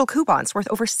digital coupons worth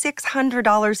over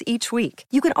 $600 each week.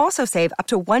 You can also save up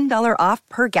to $1 off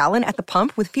per gallon at the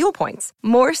pump with fuel points.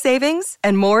 More savings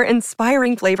and more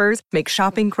inspiring flavors make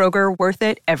shopping Kroger worth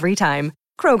it every time.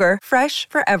 Kroger, fresh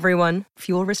for everyone.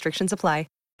 Fuel restrictions apply.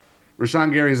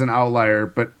 Rashawn Gary is an outlier,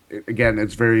 but again,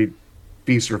 it's very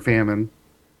feast or famine.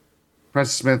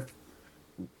 Preston Smith,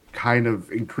 kind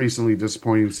of increasingly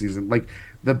disappointing season. Like,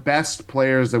 the best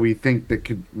players that we think that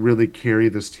could really carry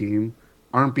this team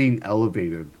aren't being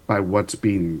elevated by what's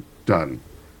being done.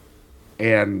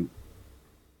 And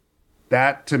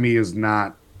that, to me, is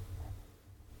not...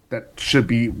 that should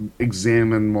be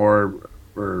examined more,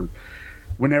 or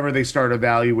whenever they start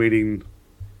evaluating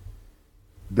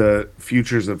the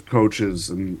futures of coaches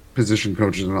and position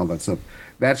coaches and all that stuff,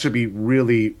 that should be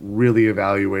really, really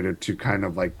evaluated to kind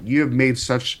of like, you have made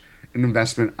such an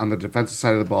investment on the defensive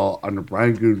side of the ball under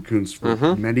Brian Gutekunst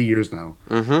for many years now,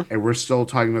 and we're still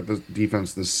talking about the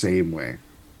defense the same way.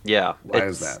 Yeah. Why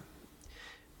is that?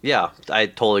 Yeah, I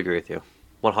totally agree with you.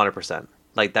 100%.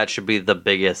 Like, that should be the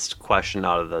biggest question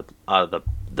out of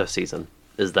the season,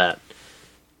 is that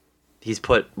he's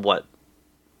put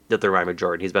the rhyme of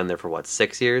Jordan. He's been there for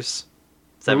 6 years?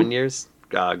 7 years?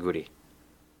 Goody.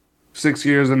 6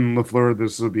 years, and LaFleur,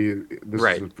 this is the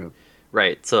fifth.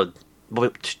 Right. So,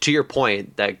 but to your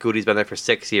point, that Goody's been there for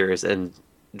 6 years and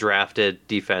drafted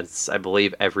defense, I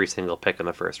believe, every single pick in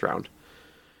the first round.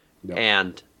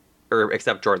 Yep.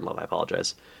 Except Jordan Love, I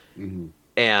apologize. Mm-hmm.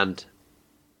 And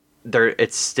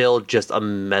it's still just a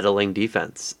meddling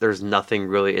defense. There's nothing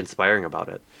really inspiring about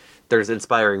it. There's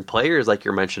inspiring players, like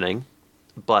you're mentioning,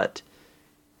 but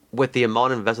with the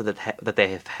amount of investment that they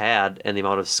have had and the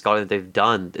amount of scouting that they've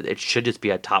done, it should just be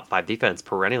a top 5 defense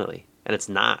perennially, and it's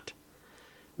not.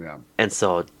 Yeah. And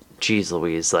so, geez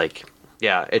Louise, like,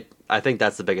 yeah, I think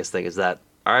that's the biggest thing, is that,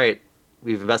 all right,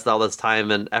 we've invested all this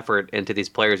time and effort into these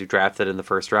players we drafted in the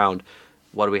first round.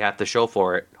 What do we have to show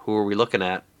for it? Who are we looking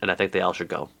at? And I think they all should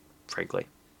go, frankly.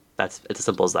 It's as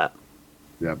simple as that.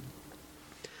 Yeah.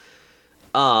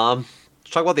 Let's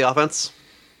talk about the offense.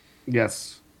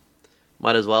 Yes.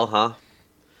 Might as well, huh?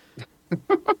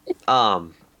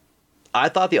 I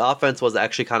thought the offense was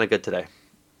actually kind of good today.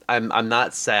 I'm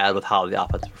not sad with how the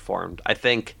offense performed. I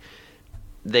think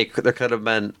there could have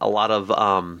been a lot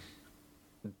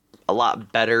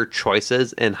better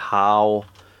choices in how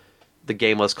the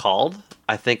game was called.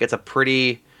 I think it's a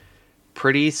pretty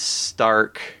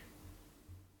stark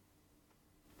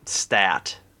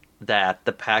stat that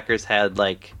the Packers had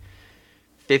like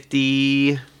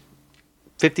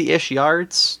 50-ish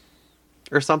yards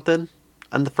or something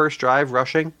on the first drive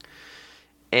rushing,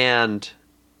 and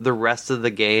the rest of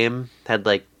the game had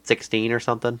like 16 or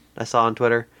something, I saw on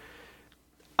Twitter.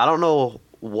 I don't know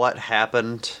what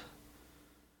happened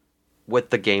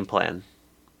with the game plan.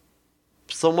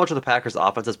 So much of the Packers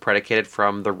offense is predicated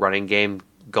from the running game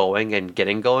going and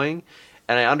getting going,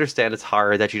 and I understand it's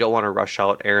hard that you don't want to rush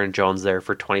out Aaron Jones there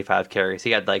for 25 carries.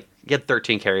 He had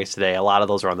 13 carries today. A lot of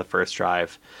those were on the first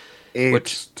drive.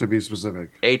 8 to be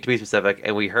specific. 8 to be specific.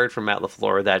 And we heard from Matt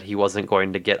LaFleur that he wasn't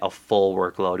going to get a full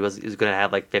workload. He was going to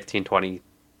have 15, 20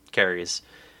 carries,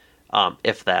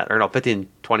 if that. Or no, 15,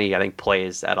 20, I think,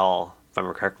 plays at all, if I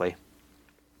remember correctly.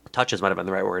 Touches might have been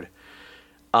the right word.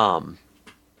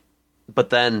 But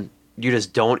then you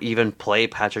just don't even play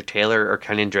Patrick Taylor or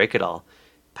Kenyon Drake at all.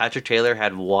 Patrick Taylor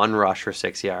had 1 rush for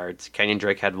 6 yards. Kenyon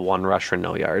Drake had 1 rush for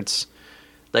no yards.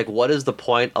 What is the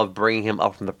point of bringing him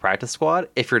up from the practice squad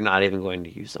if you're not even going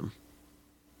to use him?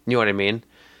 You know what I mean?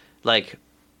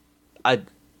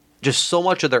 Just so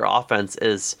much of their offense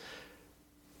is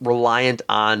reliant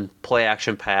on play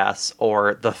action pass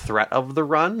or the threat of the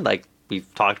run.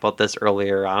 We've talked about this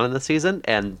earlier on in the season,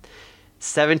 and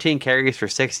 17 carries for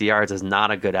 60 yards is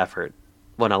not a good effort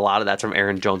when a lot of that's from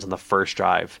Aaron Jones on the first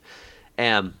drive.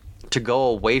 And to go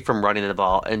away from running the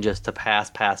ball and just to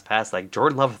pass, like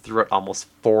Jordan Love threw it almost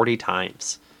 40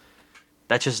 times.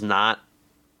 That's just not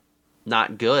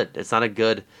good. It's not a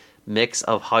good mix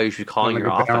of how you should call your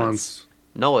offense.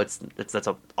 No, that's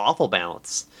an awful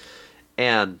balance.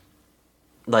 And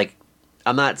like,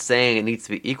 I'm not saying it needs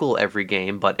to be equal every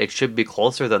game, but it should be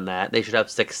closer than that. They should have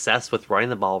success with running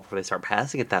the ball before they start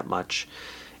passing it that much.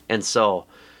 And so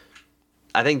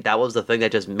I think that was the thing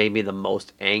that just made me the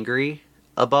most angry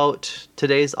about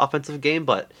today's offensive game.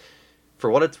 But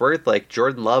for what it's worth, like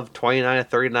Jordan Love,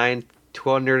 29-39,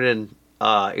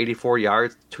 284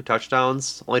 yards, 2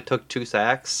 touchdowns, only took 2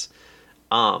 sacks.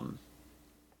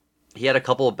 He had a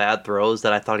couple of bad throws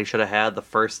that I thought he should have had. The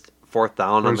first 4th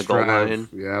down on the goal line.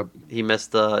 Yeah. He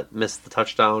missed the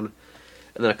touchdown.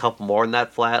 And then a couple more in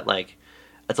that flat. Like,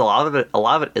 it's a lot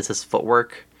of it is his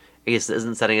footwork. He just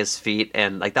isn't setting his feet,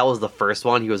 and like that was the first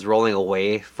one. He was rolling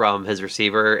away from his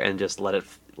receiver and just let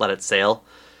it sail.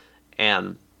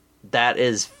 And that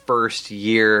is first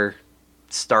year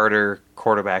starter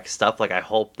quarterback stuff. Like, I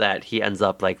hope that he ends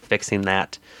up like fixing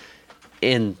that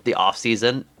in the off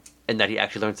season, and that he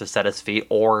actually learns to set his feet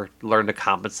or learn to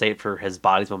compensate for his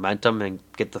body's momentum and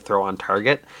get the throw on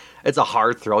target. It's a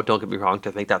hard throw, don't get me wrong,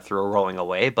 to make that throw rolling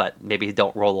away, but maybe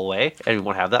don't roll away and you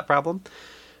won't have that problem.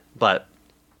 But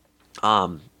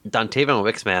Dontavian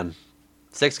Wicks, man,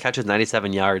 6 catches,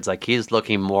 97 yards. Like, he's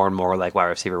looking more and more like wide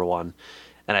receiver 1.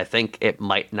 And I think it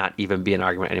might not even be an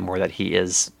argument anymore that he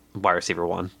is wide receiver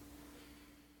 1.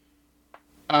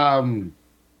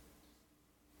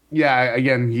 Yeah,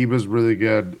 again, he was really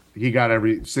good. He got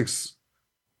 6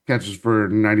 catches for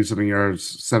 90-something yards,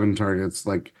 7 targets.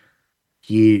 Like,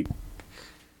 he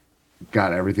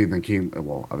got everything that came,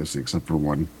 well, obviously, except for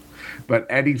 1. But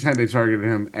anytime they targeted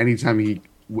him, anytime it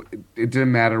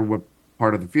didn't matter what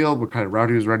part of the field, what kind of route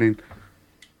he was running,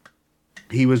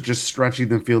 he was just stretching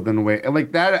the field in a way. And,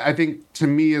 like, that, I think, to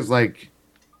me, is, like,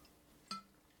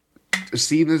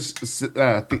 seeing the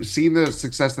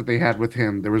success that they had with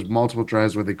him. There was multiple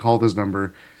drives where they called his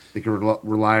number. They could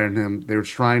rely on him. They were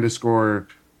trying to score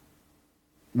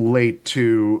late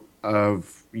down,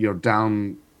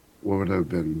 what would have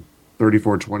been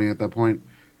 34-20 at that point.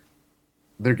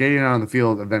 They're getting out on the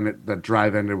field, and then that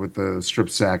drive ended with the strip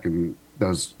sack, and that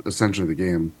was essentially the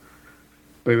game.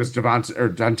 But it was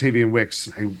Dontavian Wicks.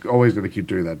 I'm always going to keep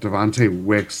doing that. Devontae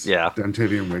Wicks. Yeah.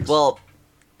 Dontavian Wicks. Well,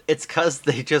 it's because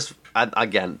they just,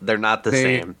 again, they're not the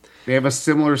same. They have a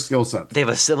similar skill set. They have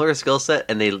a similar skill set,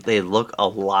 and they look a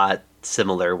lot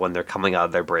similar when they're coming out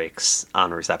of their breaks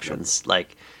on receptions. Yep.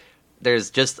 Like,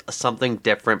 there's just something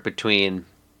different between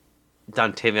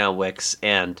Dontavian Wicks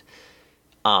and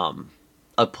a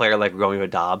player like Romeo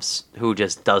Doubs, who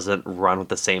just doesn't run with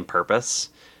the same purpose.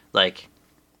 Like,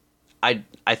 I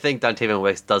think Dontavian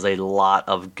Wicks does a lot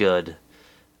of good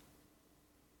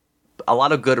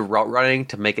route running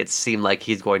to make it seem like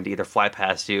he's going to either fly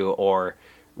past you or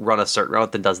run a certain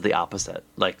route, then does the opposite.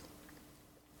 Like,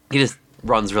 he just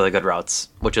runs really good routes,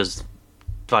 which is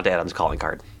Devontae Adams' calling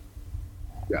card.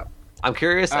 Yeah. I'm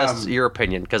curious as to your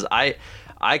opinion, because I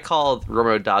called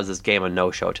Romeo Doubs' game a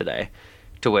no-show today,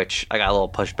 to which I got a little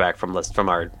pushback from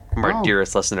our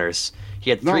dearest listeners. He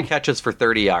had 3 catches for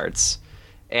 30 yards.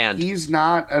 And he's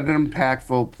not an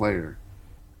impactful player.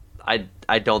 I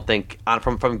don't think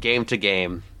from game to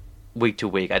game, week to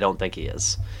week, I don't think he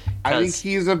is. I think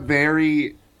he's a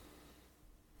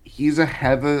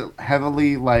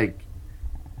heavily like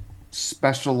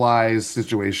specialized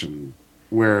situation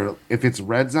where if it's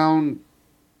red zone,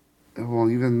 well,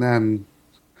 even then,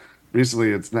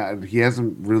 recently it's not. He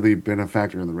hasn't really been a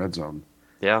factor in the red zone.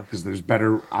 Yeah, because there's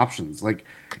better options. Like,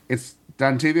 it's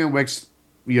Dontavian Wicks.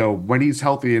 When he's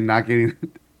healthy and not getting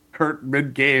hurt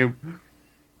mid-game,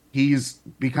 he's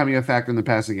becoming a factor in the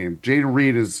passing game. Jaden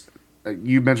Reed is,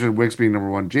 you mentioned Wicks being number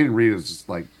 1. Jaden Reed is just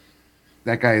like,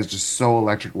 that guy is just so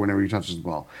electric whenever he touches the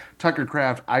ball. Tucker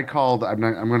Kraft, I'm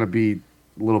going to be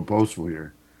a little boastful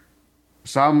here.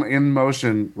 Saw him in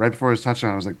motion right before his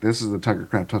touchdown. I was like, this is the Tucker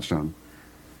Kraft touchdown.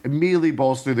 Immediately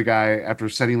bowls through the guy after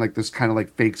setting like this kind of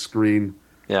like fake screen.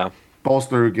 Yeah. Bowls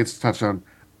through, gets a touchdown.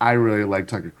 I really like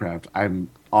Tucker Kraft. I'm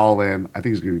all in. I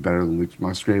think he's going to be better than Luke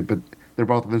Musgrave, but they're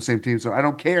both on the same team, so I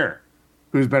don't care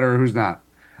who's better or who's not.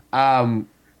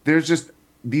 There's just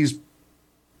these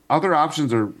other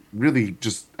options are really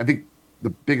just, I think the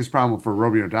biggest problem for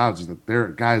Romeo Doubs is that their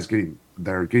guys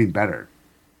they're getting better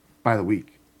by the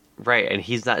week. Right, and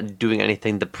he's not doing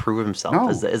anything to prove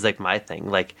himself is like my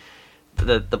thing. Like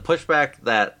the pushback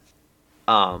that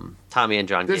Tommy and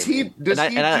John gave me.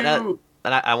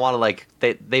 And I want to, like,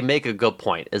 they make a good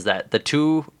point, is that the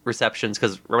 2 receptions,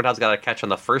 because Romeo Doubs got a catch on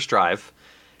the first drive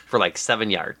for like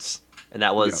 7 yards, and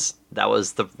that was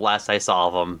the last I saw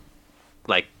of him,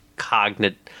 like,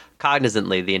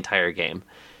 cognizantly the entire game.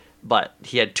 But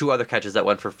he had 2 other catches that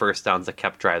went for first downs that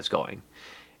kept drives going,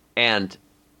 and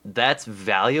that's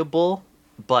valuable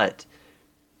but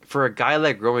for a guy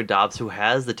like Romeo Doubs who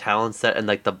has the talent set and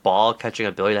like the ball catching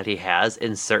ability that he has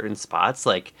in certain spots,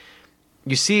 like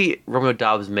you see Romeo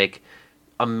Doubs make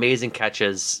amazing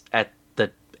catches at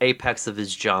the apex of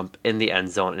his jump in the end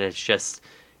zone, and it's just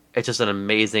an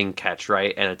amazing catch,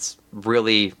 right? And it's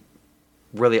really,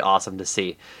 really awesome to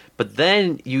see. But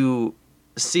then you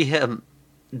see him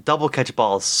double catch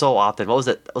balls so often. What was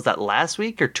it? Was that last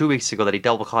week or 2 weeks ago that he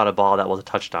double caught a ball that was a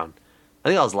touchdown? I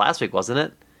think that was last week, wasn't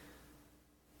it?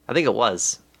 I think it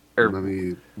was. Or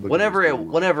whenever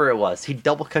it was. He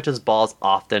double catches balls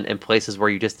often in places where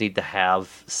you just need to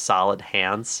have solid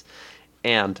hands.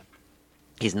 And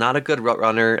he's not a good route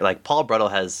runner. Like Paul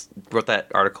Brettel wrote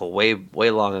that article way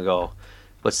long ago,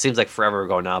 which seems like forever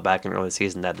ago now, back in the early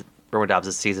season, that Romeo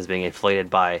Doubs' season is being inflated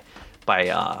by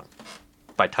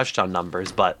touchdown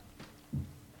numbers. But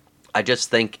I just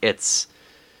think it's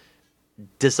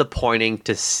disappointing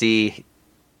to see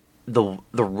the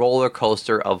roller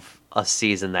coaster of a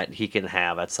season that he can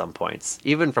have at some points,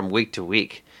 even from week to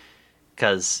week,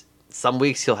 because some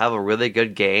weeks he'll have a really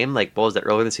good game. Like, what was it,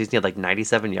 earlier in the season he had like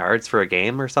 97 yards for a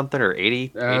game or something, or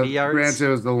 80 yards? Granted, it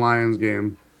was the Lions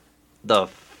game. The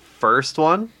first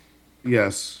one?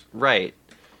 Yes. Right.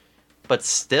 But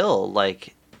still,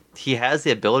 like, he has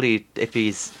the ability, if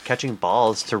he's catching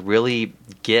balls, to really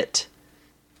get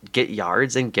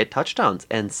yards and get touchdowns.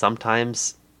 And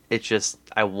sometimes it's just,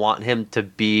 I want him to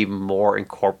be more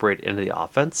incorporated into the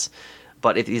offense.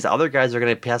 But if these other guys are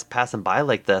going to pass him by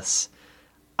like this,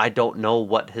 I don't know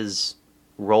what his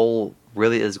role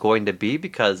really is going to be,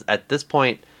 because at this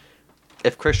point,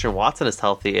 if Christian Watson is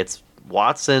healthy, it's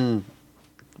Watson,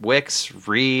 Wicks,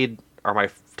 Reed are my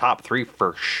top three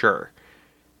for sure.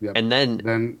 Yep. And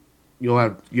then you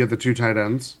have the two tight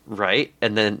ends, right?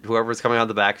 And then whoever's coming out of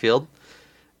the backfield,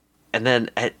 and then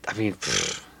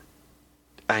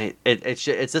it's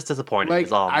just disappointing. Like,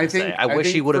 is all I'm gonna say. I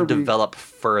wish he would have developed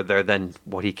further than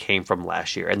what he came from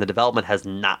last year, and the development has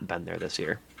not been there this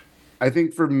year. I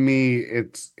think for me,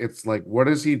 it's like, what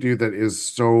does he do that is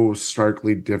so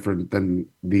starkly different than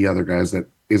the other guys that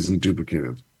isn't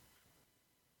duplicated?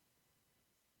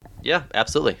 Yeah,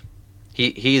 absolutely.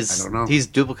 He's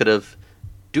duplicative.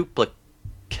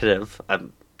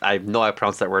 I know I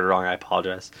pronounced that word wrong. I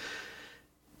apologize.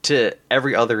 To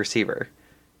every other receiver,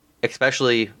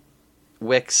 especially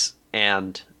Wicks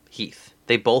and Heath.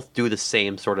 They both do the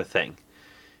same sort of thing.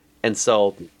 And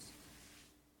so,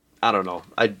 I don't know.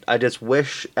 I just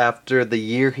wish after the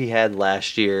year he had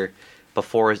last year,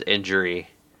 before his injury,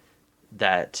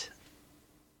 that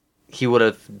he would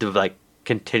have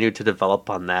continued to develop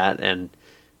on that and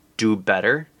do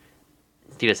better.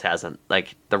 He just hasn't.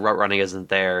 Like, the route running isn't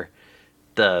there.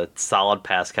 The solid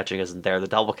pass catching isn't there. The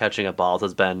double catching of balls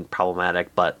has been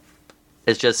problematic, but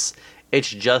it's just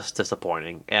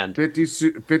disappointing. And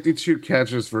 52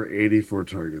 catches for 84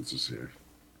 targets this year.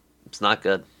 It's not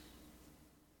good.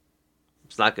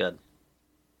 It's not good.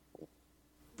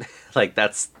 Like,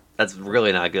 that's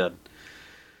really not good.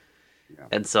 Yeah.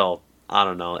 And so, I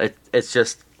don't know. It's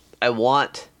just, I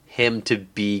want him to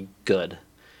be good,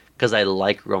 because I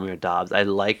like Romeo Doubs. I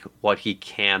like what he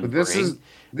can bring.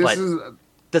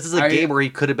 This is a game where he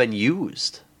could have been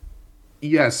used.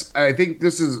 Yes, I think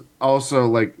this is also,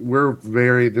 like, we're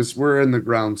in the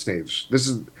ground stage. This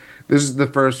is the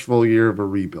first full year of a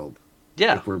rebuild.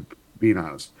 Yeah, if we're being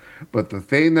honest. But the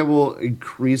thing that will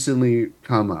increasingly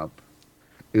come up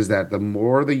is that the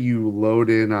more that you load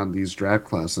in on these draft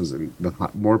classes and the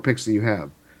more picks that you have,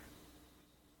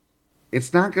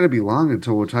 it's not going to be long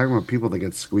until we're talking about people that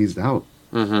get squeezed out.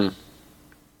 Mm-hmm.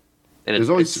 And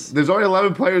there's only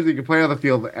 11 players that you can play on the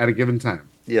field at a given time.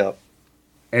 Yeah.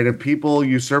 And if people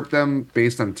usurp them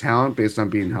based on talent, based on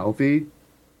being healthy,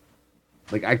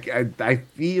 like I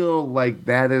feel like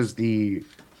that is the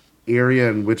area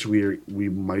in which we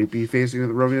might be facing with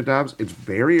Romeo Doubs. It's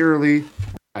very early.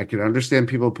 I can understand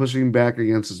people pushing back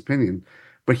against his opinion,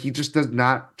 but he just does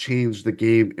not change the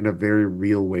game in a very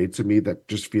real way to me. That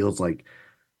just feels like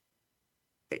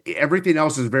everything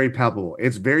else is very palpable.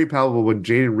 It's very palpable when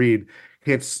Jaden Reed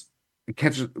catches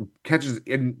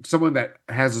in someone that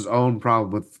has his own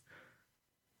problem with,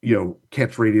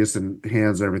 catch radius and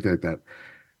hands and everything like that.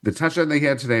 The touchdown they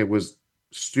had today was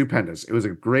stupendous. It was a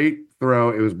great throw.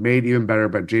 It was made even better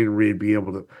by Jaden Reed being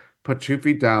able to put 2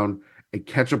 feet down and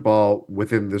catch a ball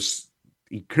within this.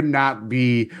 He could not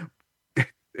be.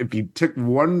 If he took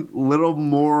one little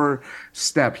more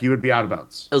step, he would be out of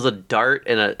bounds. It was a dart,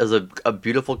 and it was a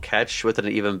beautiful catch with an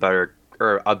even better,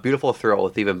 or a beautiful throw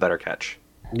with even better catch.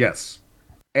 Yes.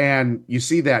 And you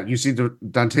see that. You see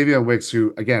Dontavian Wicks,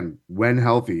 who, again, when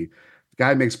healthy, the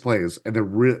guy makes plays, and they're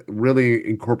really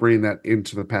incorporating that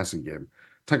into the passing game.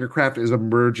 Tucker Kraft is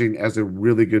emerging as a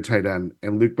really good tight end,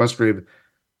 and Luke Musgrave,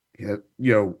 is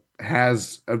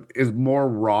more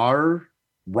raw,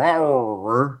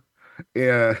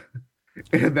 yeah,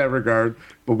 in that regard.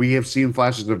 But we have seen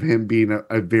flashes of him being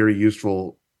a very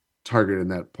useful target in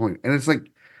that point. And it's like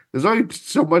there's only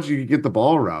so much you can get the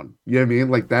ball around. You know what I mean?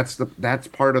 Like that's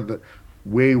part of the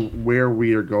way where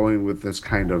we are going with this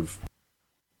kind of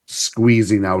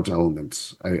squeezing out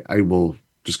elements. I will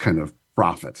just kind of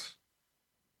profit.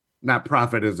 Not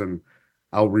profit as in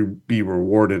I'll be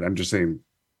rewarded. I'm just saying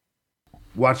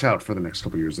watch out for the next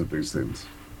couple of years of these things.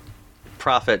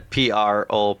 Profit, Prophet.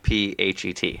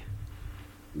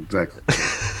 Exactly.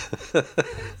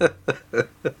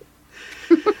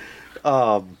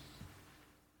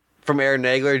 From Aaron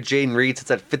Nagler, Jaden Reed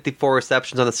sits at 54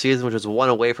 receptions on the season, which is one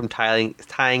away from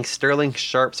tying Sterling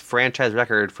Sharp's franchise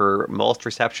record for most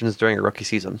receptions during a rookie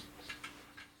season.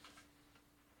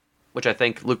 Which I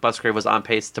think Luke Musgrave was on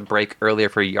pace to break earlier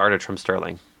for yardage from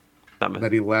Sterling.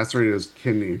 That he lacerated his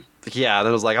kidney. Yeah,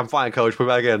 that was like, I'm fine, coach, put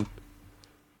back in.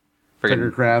 Tucker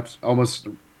Kraft almost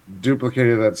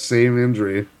duplicated that same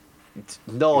injury.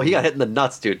 No, he got hit in the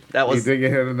nuts, dude. He did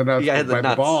get hit in the nuts. He got hit in the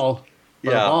nuts. The ball.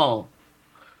 Yeah. The ball.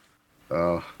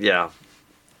 Oh. Yeah.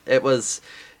 It was,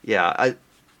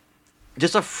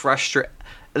 just a frustrating.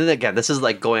 And then again, this is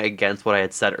like going against what I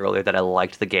had said earlier that I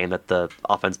liked the game that the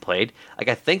offense played. Like,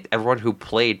 I think everyone who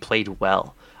played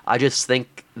well. I just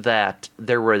think that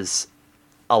there was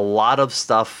a lot of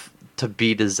stuff to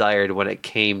be desired when it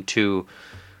came to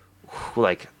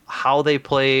like how they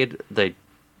played, the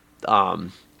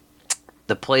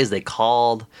plays they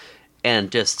called,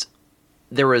 and just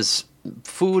there was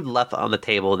food left on the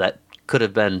table that could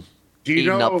have been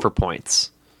eaten up for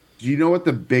points. Do you know what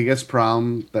the biggest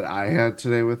problem that I had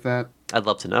today with that? I'd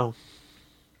love to know.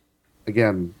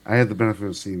 Again, I had the benefit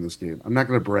of seeing this game. I'm not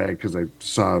going to brag because I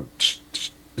saw.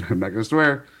 I'm not going to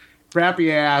swear.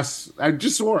 Crappy ass. I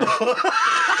just swore.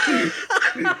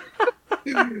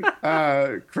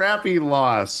 Crappy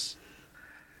loss.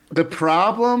 The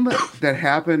problem that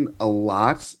happened a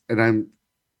lot, and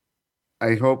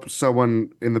I hope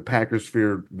someone in the Packers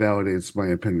sphere validates my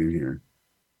opinion here.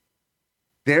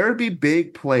 There would be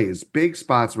big plays, big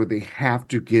spots where they have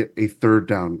to get a third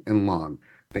down and long.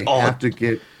 They have to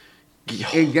get.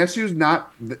 And guess who's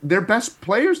not? Their best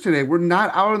players today were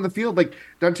not out on the field. Like,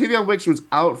 Dontavion Wicks was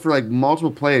out for like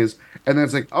multiple plays, and then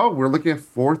it's like, oh, we're looking at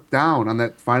fourth down on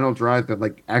that final drive that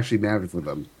like actually mattered for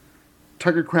them.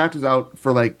 Tucker Kraft is out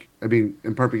for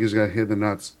in part because he got hit in the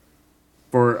nuts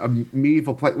for a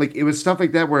meaningful play. Like, it was stuff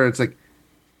like that where it's like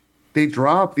they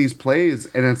draw up these plays,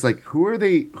 and it's like, who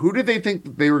did they think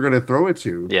that they were going to throw it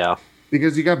to? Yeah,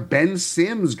 because you got Ben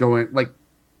Sims going like,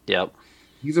 yep.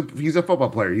 He's a football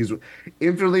player. He's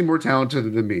infinitely more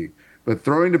talented than me. But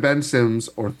throwing to Ben Sims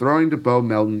or throwing to Bo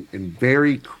Melton in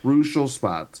very crucial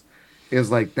spots is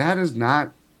like, that is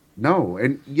not, no.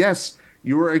 And yes,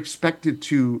 you are expected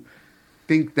to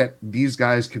think that these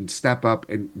guys can step up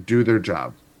and do their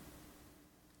job.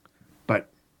 But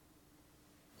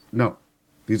no,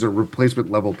 these are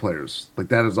replacement level players. Like,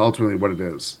 that is ultimately what it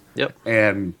is. Yep.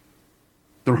 And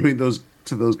throwing those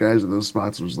to those guys in those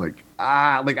spots was like,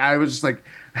 I was just like,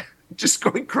 just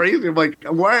going crazy. I'm like,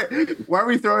 why are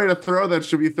we throwing a throw that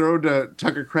should be thrown to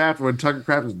Tucker Kraft when Tucker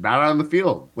Kraft is not on the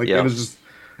field? Like, It was just,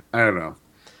 I don't know.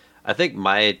 I think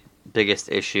my biggest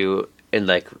issue in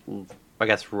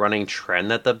running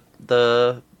trend that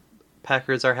the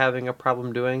Packers are having a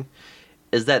problem doing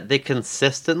is that they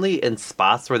consistently, in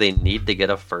spots where they need to get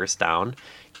a first down,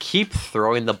 keep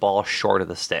throwing the ball short of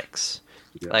the sticks.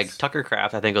 Yes. Like Tucker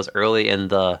Kraft, I think, was early in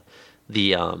the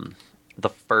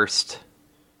first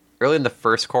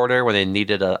quarter when they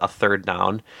needed a third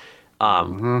down,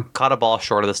 caught a ball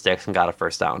short of the sticks and got a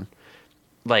first down.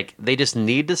 Like, they just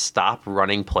need to stop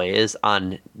running plays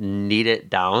on needed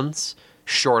downs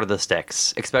short of the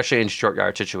sticks, especially in short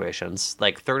yard situations.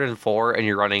 Like 3rd and 4, and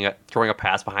you're throwing a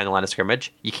pass behind the line of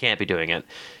scrimmage. You can't be doing it.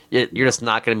 You're just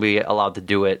not going to be allowed to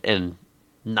do it in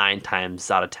 9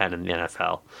 times out of 10 in the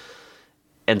NFL.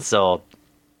 And so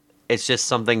it's just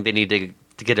something they need to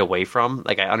get away from.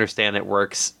 Like, I understand it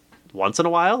works once in a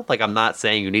while. Like, I'm not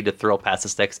saying you need to throw past the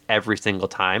sticks every single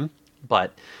time,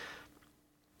 but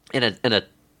in a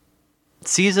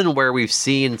season where we've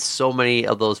seen so many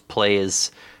of those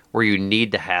plays where you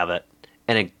need to have it,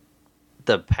 and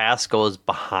the pass goes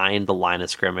behind the line of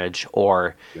scrimmage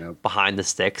or behind the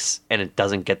sticks, and it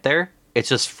doesn't get there, it's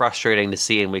just frustrating to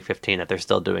see in Week 15 that they're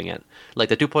still doing it. Like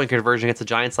the 2-point conversion against the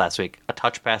Giants last week, a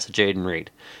touch pass to Jaden Reed.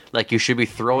 Like, you should be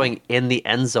throwing in the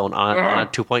end zone on a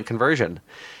 2-point conversion.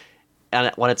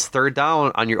 And when it's third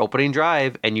down on your opening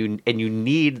drive, and you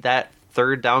need that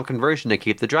third down conversion to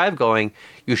keep the drive going,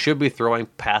 you should be throwing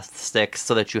past the sticks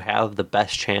so that you have the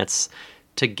best chance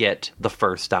to get the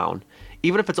first down.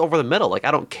 Even if it's over the middle, like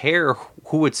I don't care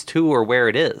who it's to or where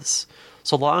it is.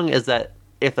 So long as that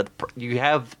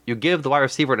you give the wide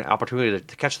receiver an opportunity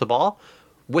to catch the ball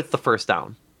with the first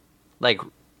down. Like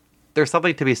there's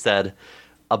something to be said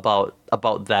about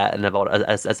that and about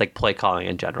as like play calling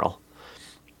in general.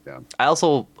 Yeah.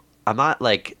 I'm not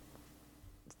like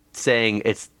saying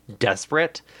it's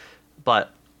desperate,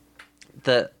 but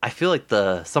I feel like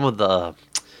some of the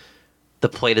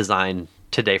play design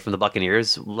today from the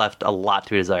Buccaneers left a lot to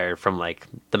be desired from like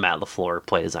the Matt LaFleur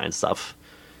play design stuff.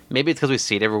 Maybe it's because we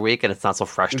see it every week and it's not so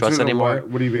fresh to us anymore.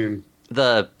 What do you mean?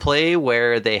 The play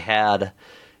where they had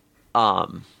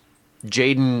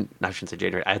Jaden, I shouldn't say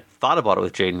Jaden Reed. I thought about it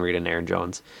with Jaden Reed and Aaron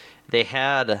Jones. They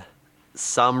had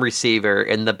some receiver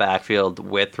in the backfield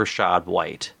with Rachaad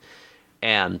White.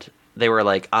 And they were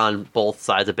like on both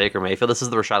sides of Baker Mayfield. This is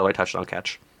the Rachaad White touchdown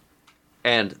catch.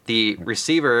 And the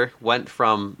receiver went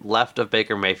from left of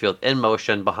Baker Mayfield in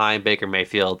motion behind Baker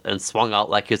Mayfield and swung out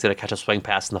like he was going to catch a swing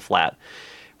pass in the flat.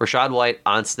 Rachaad White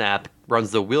on snap runs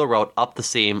the wheel route up the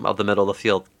seam of the middle of the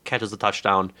field, catches the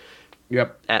touchdown.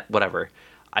 Yep. At whatever.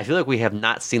 I feel like we have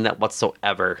not seen that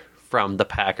whatsoever from the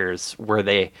Packers, where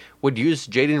they would use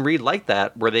Jaden Reed like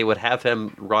that, where they would have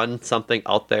him run something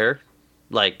out there,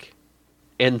 like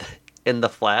in the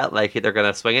flat, like they're going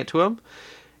to swing it to him,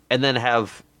 and then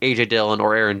have AJ Dillon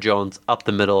or Aaron Jones up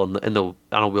the middle on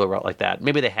a wheel route like that.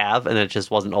 Maybe they have, and it just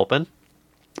wasn't open.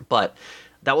 But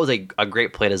that was a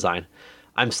great play design.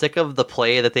 I'm sick of the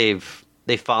play that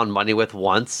they found money with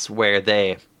once, where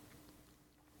they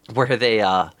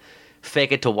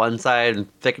fake it to one side and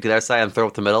fake it to the other side and throw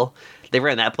it the middle. They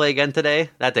ran that play again today.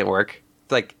 That didn't work.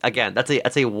 Like again, that's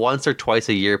a once or twice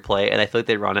a year play, and I feel like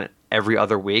they run it every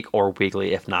other week or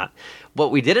weekly, if not.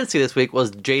 What we didn't see this week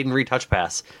was Jaden Reed touch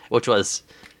pass, which was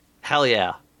hell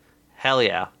yeah.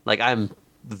 Like I'm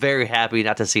very happy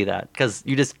not to see that, because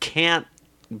you just can't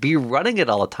be running it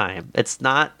all the time. It's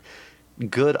not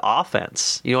good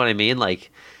offense. You know what I mean?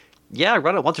 Like, yeah,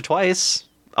 run it once or twice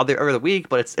over the week,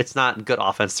 but it's not good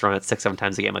offense to run it 6-7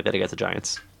 times a game like that against the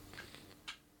Giants.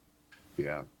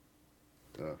 Yeah.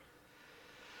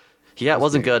 Yeah, it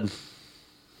wasn't good.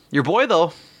 Your boy,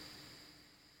 though,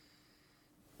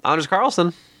 Anders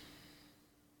Carlson,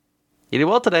 he did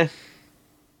well today.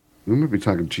 We might be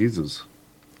talking cheeses.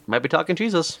 Might be talking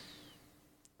Jesus.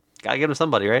 Gotta get him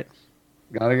somebody, right?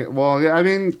 Well, yeah, I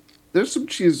mean, there's some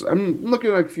cheese. I'm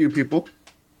looking at a few people.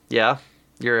 Yeah,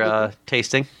 you're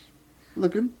tasting.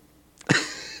 Looking.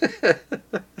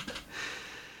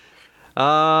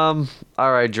 All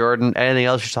right, Jordan. Anything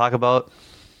else you should talk about?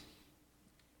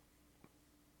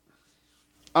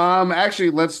 Actually,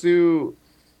 let's do.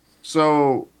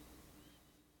 So,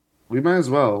 we might as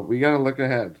well. We gotta look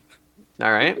ahead.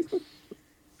 All right.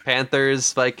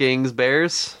 Panthers, Vikings,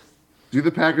 Bears. Do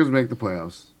the Packers make the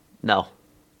playoffs? No.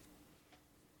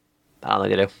 I don't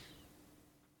think they do.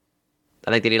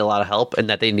 I think they need a lot of help, and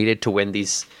that they needed to win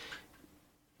these.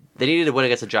 They needed to win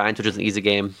against the Giants, which is an easy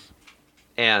game,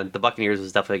 and the Buccaneers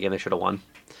was definitely a game they should have won.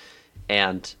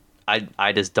 And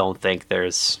I just don't think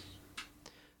there's,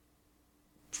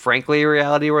 frankly, a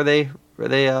reality where they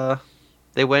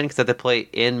win, because they play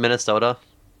in Minnesota,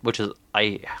 which is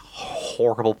a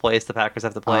horrible place the Packers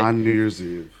have to play on New Year's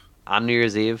Eve. On New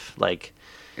Year's Eve, like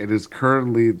it is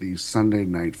currently the Sunday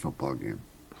night football game.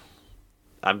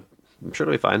 I'm sure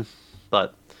it'll be fine,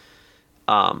 but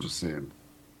just saying,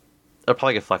 it'll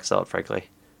probably get flexed out, frankly.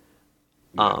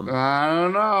 I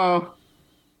don't know.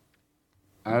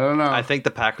 I think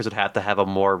the Packers would have to have a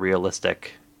more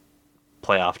realistic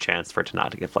playoff chance for it to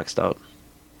not to get flexed out.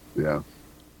 Yeah.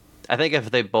 I think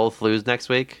if they both lose next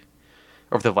week,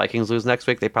 or if the Vikings lose next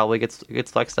week, they probably gets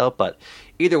flexed out. But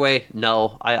either way,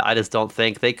 no, I just don't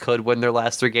think they could win their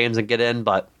last 3 games and get in.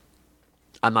 But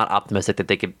I'm not optimistic that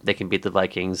they can beat the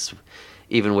Vikings,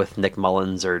 even with Nick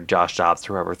Mullins or Josh Dobbs,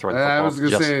 or whoever throwing the football. I was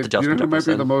going to say, do you know who might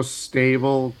be the most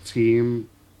stable team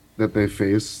that they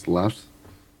face left?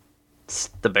 It's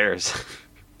the Bears.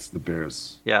 It's the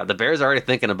Bears. Yeah, the Bears are already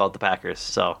thinking about the Packers.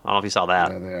 So I don't know if you saw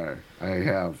that. Yeah, they are. I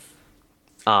have.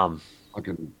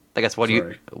 Fucking. I guess what do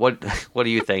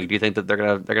you think? Do you think that they're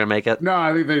gonna make it? No,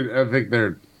 I think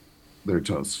they're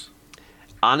toast.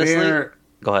 Honestly,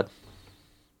 go ahead.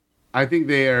 I think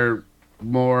they are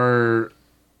more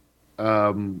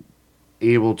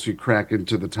able to crack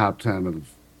into the top 10 of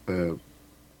the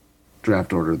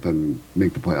draft order than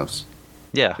make the playoffs.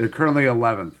 Yeah, they're currently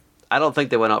 11th. I don't think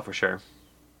they went out for sure.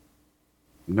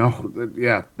 No,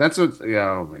 yeah, that's what. Yeah,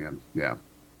 oh man, yeah.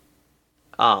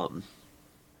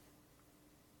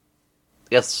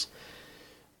 Yes,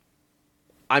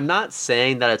 I'm not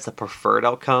saying that it's a preferred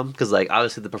outcome, because like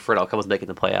obviously the preferred outcome was making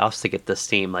the playoffs to get this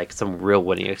team like some real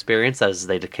winning experience as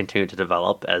they continue to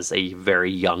develop as a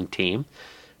very young team.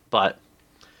 But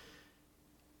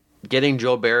getting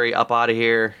Joe Barry up out of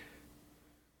here,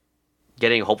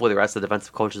 getting hopefully the rest of the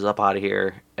defensive coaches up out of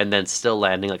here, and then still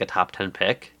landing like a top 10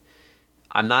 pick.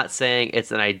 I'm not saying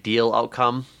it's an ideal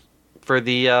outcome for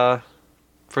the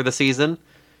season.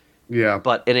 Yeah.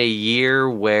 But in a year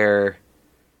where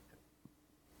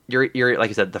you're like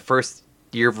you said, the first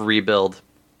year of rebuild,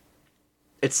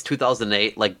 it's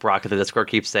 2008, like Brock in the Discord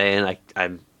keeps saying.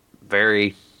 I'm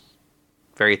very,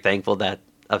 very thankful that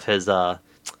of his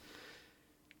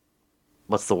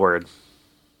what's the word?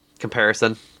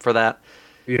 Comparison for that.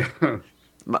 Yeah.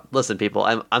 Listen, people,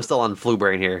 I'm still on flu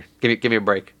brain here. Give me a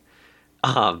break.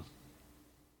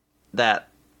 That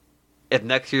if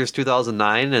next year's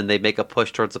 2009 and they make a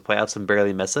push towards the playoffs and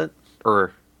barely miss it,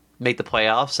 or make the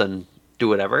playoffs and do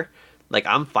whatever, like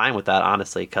I'm fine with that,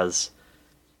 honestly, because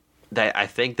I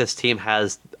think this team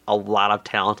has a lot of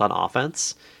talent on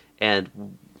offense,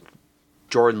 and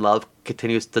Jordan Love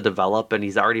continues to develop, and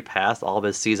he's already passed all of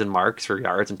his season marks for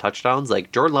yards and touchdowns.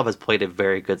 Like Jordan Love has played a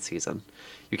very good season.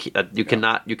 You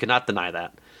cannot deny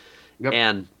that. Yep.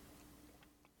 And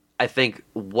I think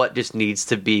what just needs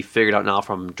to be figured out now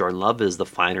from Jordan Love is the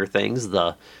finer things,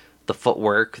 the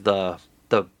footwork, the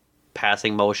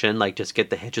passing motion, like just get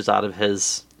the hitches out of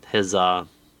his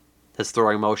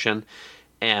throwing motion,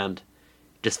 and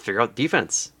just figure out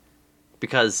defense.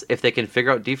 Because if they can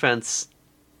figure out defense,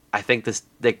 I think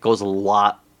that goes a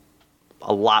lot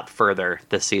further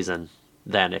this season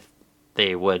than if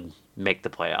they would make the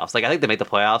playoffs. Like I think they make the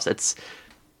playoffs. It's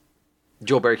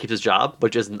Joe Barry keeps his job,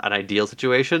 which isn't an ideal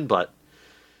situation, but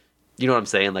you know what I'm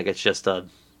saying? Like it's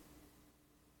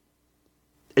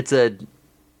a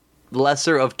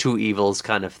lesser of two evils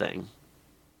kind of thing.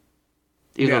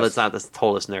 Even though that's not the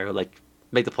total scenario, like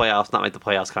make the playoffs, not make the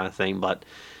playoffs kind of thing. But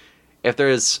if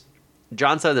there's,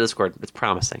 John said in the Discord, it's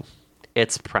promising.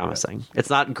 It's promising. It's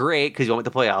not great because you won't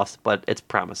make the playoffs, but it's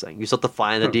promising. You still have to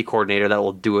find the D coordinator that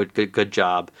will do a good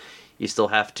job. You still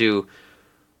have to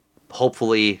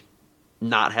hopefully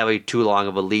not have too long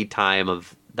of a lead time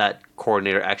of that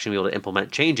coordinator actually be able to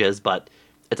implement changes, but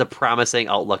it's a promising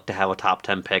outlook to have a top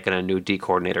 10 pick and a new D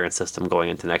coordinator and system going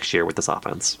into next year with this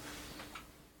offense.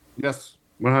 Yes,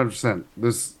 100%.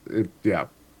 Yeah.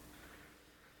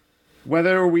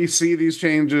 Whether we see these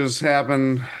changes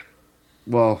happen,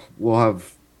 well, we'll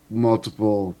have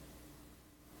multiple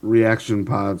reaction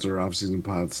pods or off-season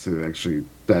pods to actually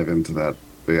dive into that.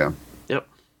 But yeah. Yep.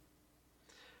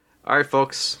 All right,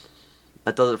 folks.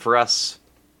 That does it for us.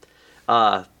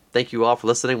 Thank you all for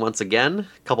listening once again.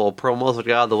 A couple of promos we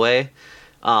got out of the way.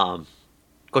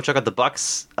 Go check out the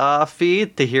Bucks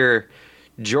feed to hear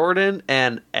Jordan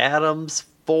and Adam's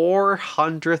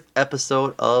 400th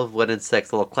episode of Win in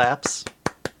 6. Little claps.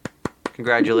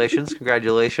 Congratulations.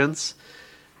 Congratulations.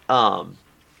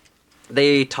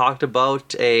 They talked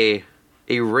about a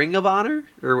Ring of Honor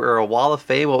or a Wall of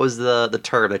Fame. What was the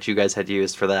term that you guys had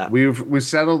used for that? We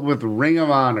settled with Ring of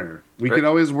Honor. We could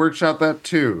always workshop that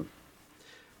too.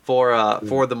 For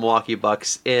the Milwaukee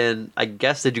Bucks. And I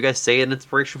guess, did you guys say an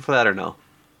inspiration for that or no?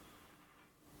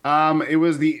 It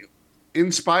was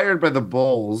inspired by the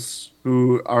Bulls,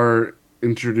 who are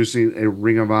introducing a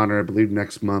Ring of Honor, I believe,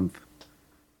 next month.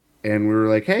 And we were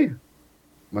like, hey,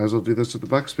 might as well do this with the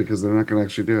Bucks because they're not going to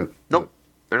actually do it. Nope,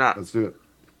 they're not. Let's do it.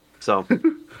 So,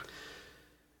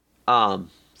 so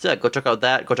yeah, go check out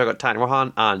that. Go check out Tiny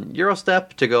Rohan on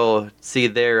Eurostep to go see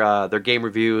their game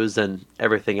reviews and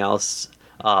everything else.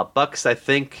 Bucks, I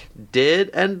think,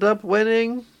 did end up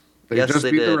winning. They just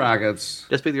beat the Rockets.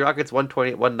 Just beat the Rockets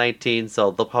 120-119. So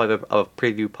they'll probably have a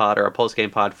preview pod or a post-game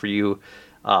pod for you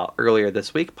earlier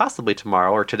this week, possibly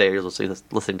tomorrow or today. You're listening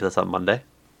to this on Monday.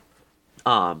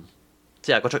 So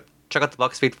yeah, go check out the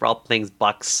Bucks feed for all things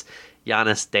Bucks,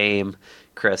 Giannis, Dame,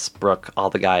 Chris, Brooke, all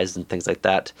the guys and things like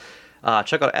that.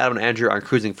 Check out Adam and Andrew on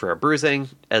Cruising for a Bruising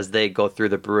as they go through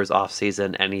the Brewers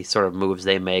offseason, any sort of moves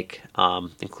they make,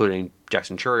 including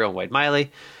Jackson Chourio and Wade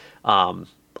Miley.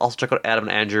 Also check out Adam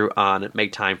and Andrew on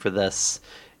Make Time for This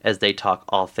as they talk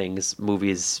all things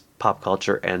movies, pop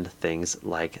culture, and things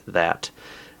like that.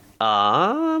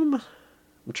 I'm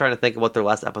trying to think of what their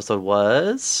last episode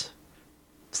was.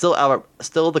 Still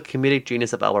the comedic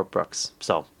genius of Albert Brooks.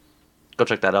 So go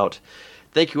check that out.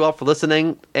 Thank you all for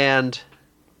listening, and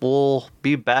we'll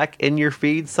be back in your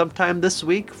feed sometime this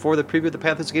week for the preview of the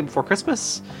Panthers game before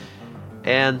Christmas.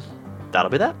 And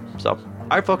that'll be that. So, all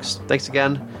right, folks. Thanks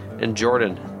again. And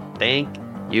Jordan, thank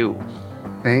you.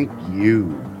 Thank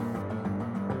you.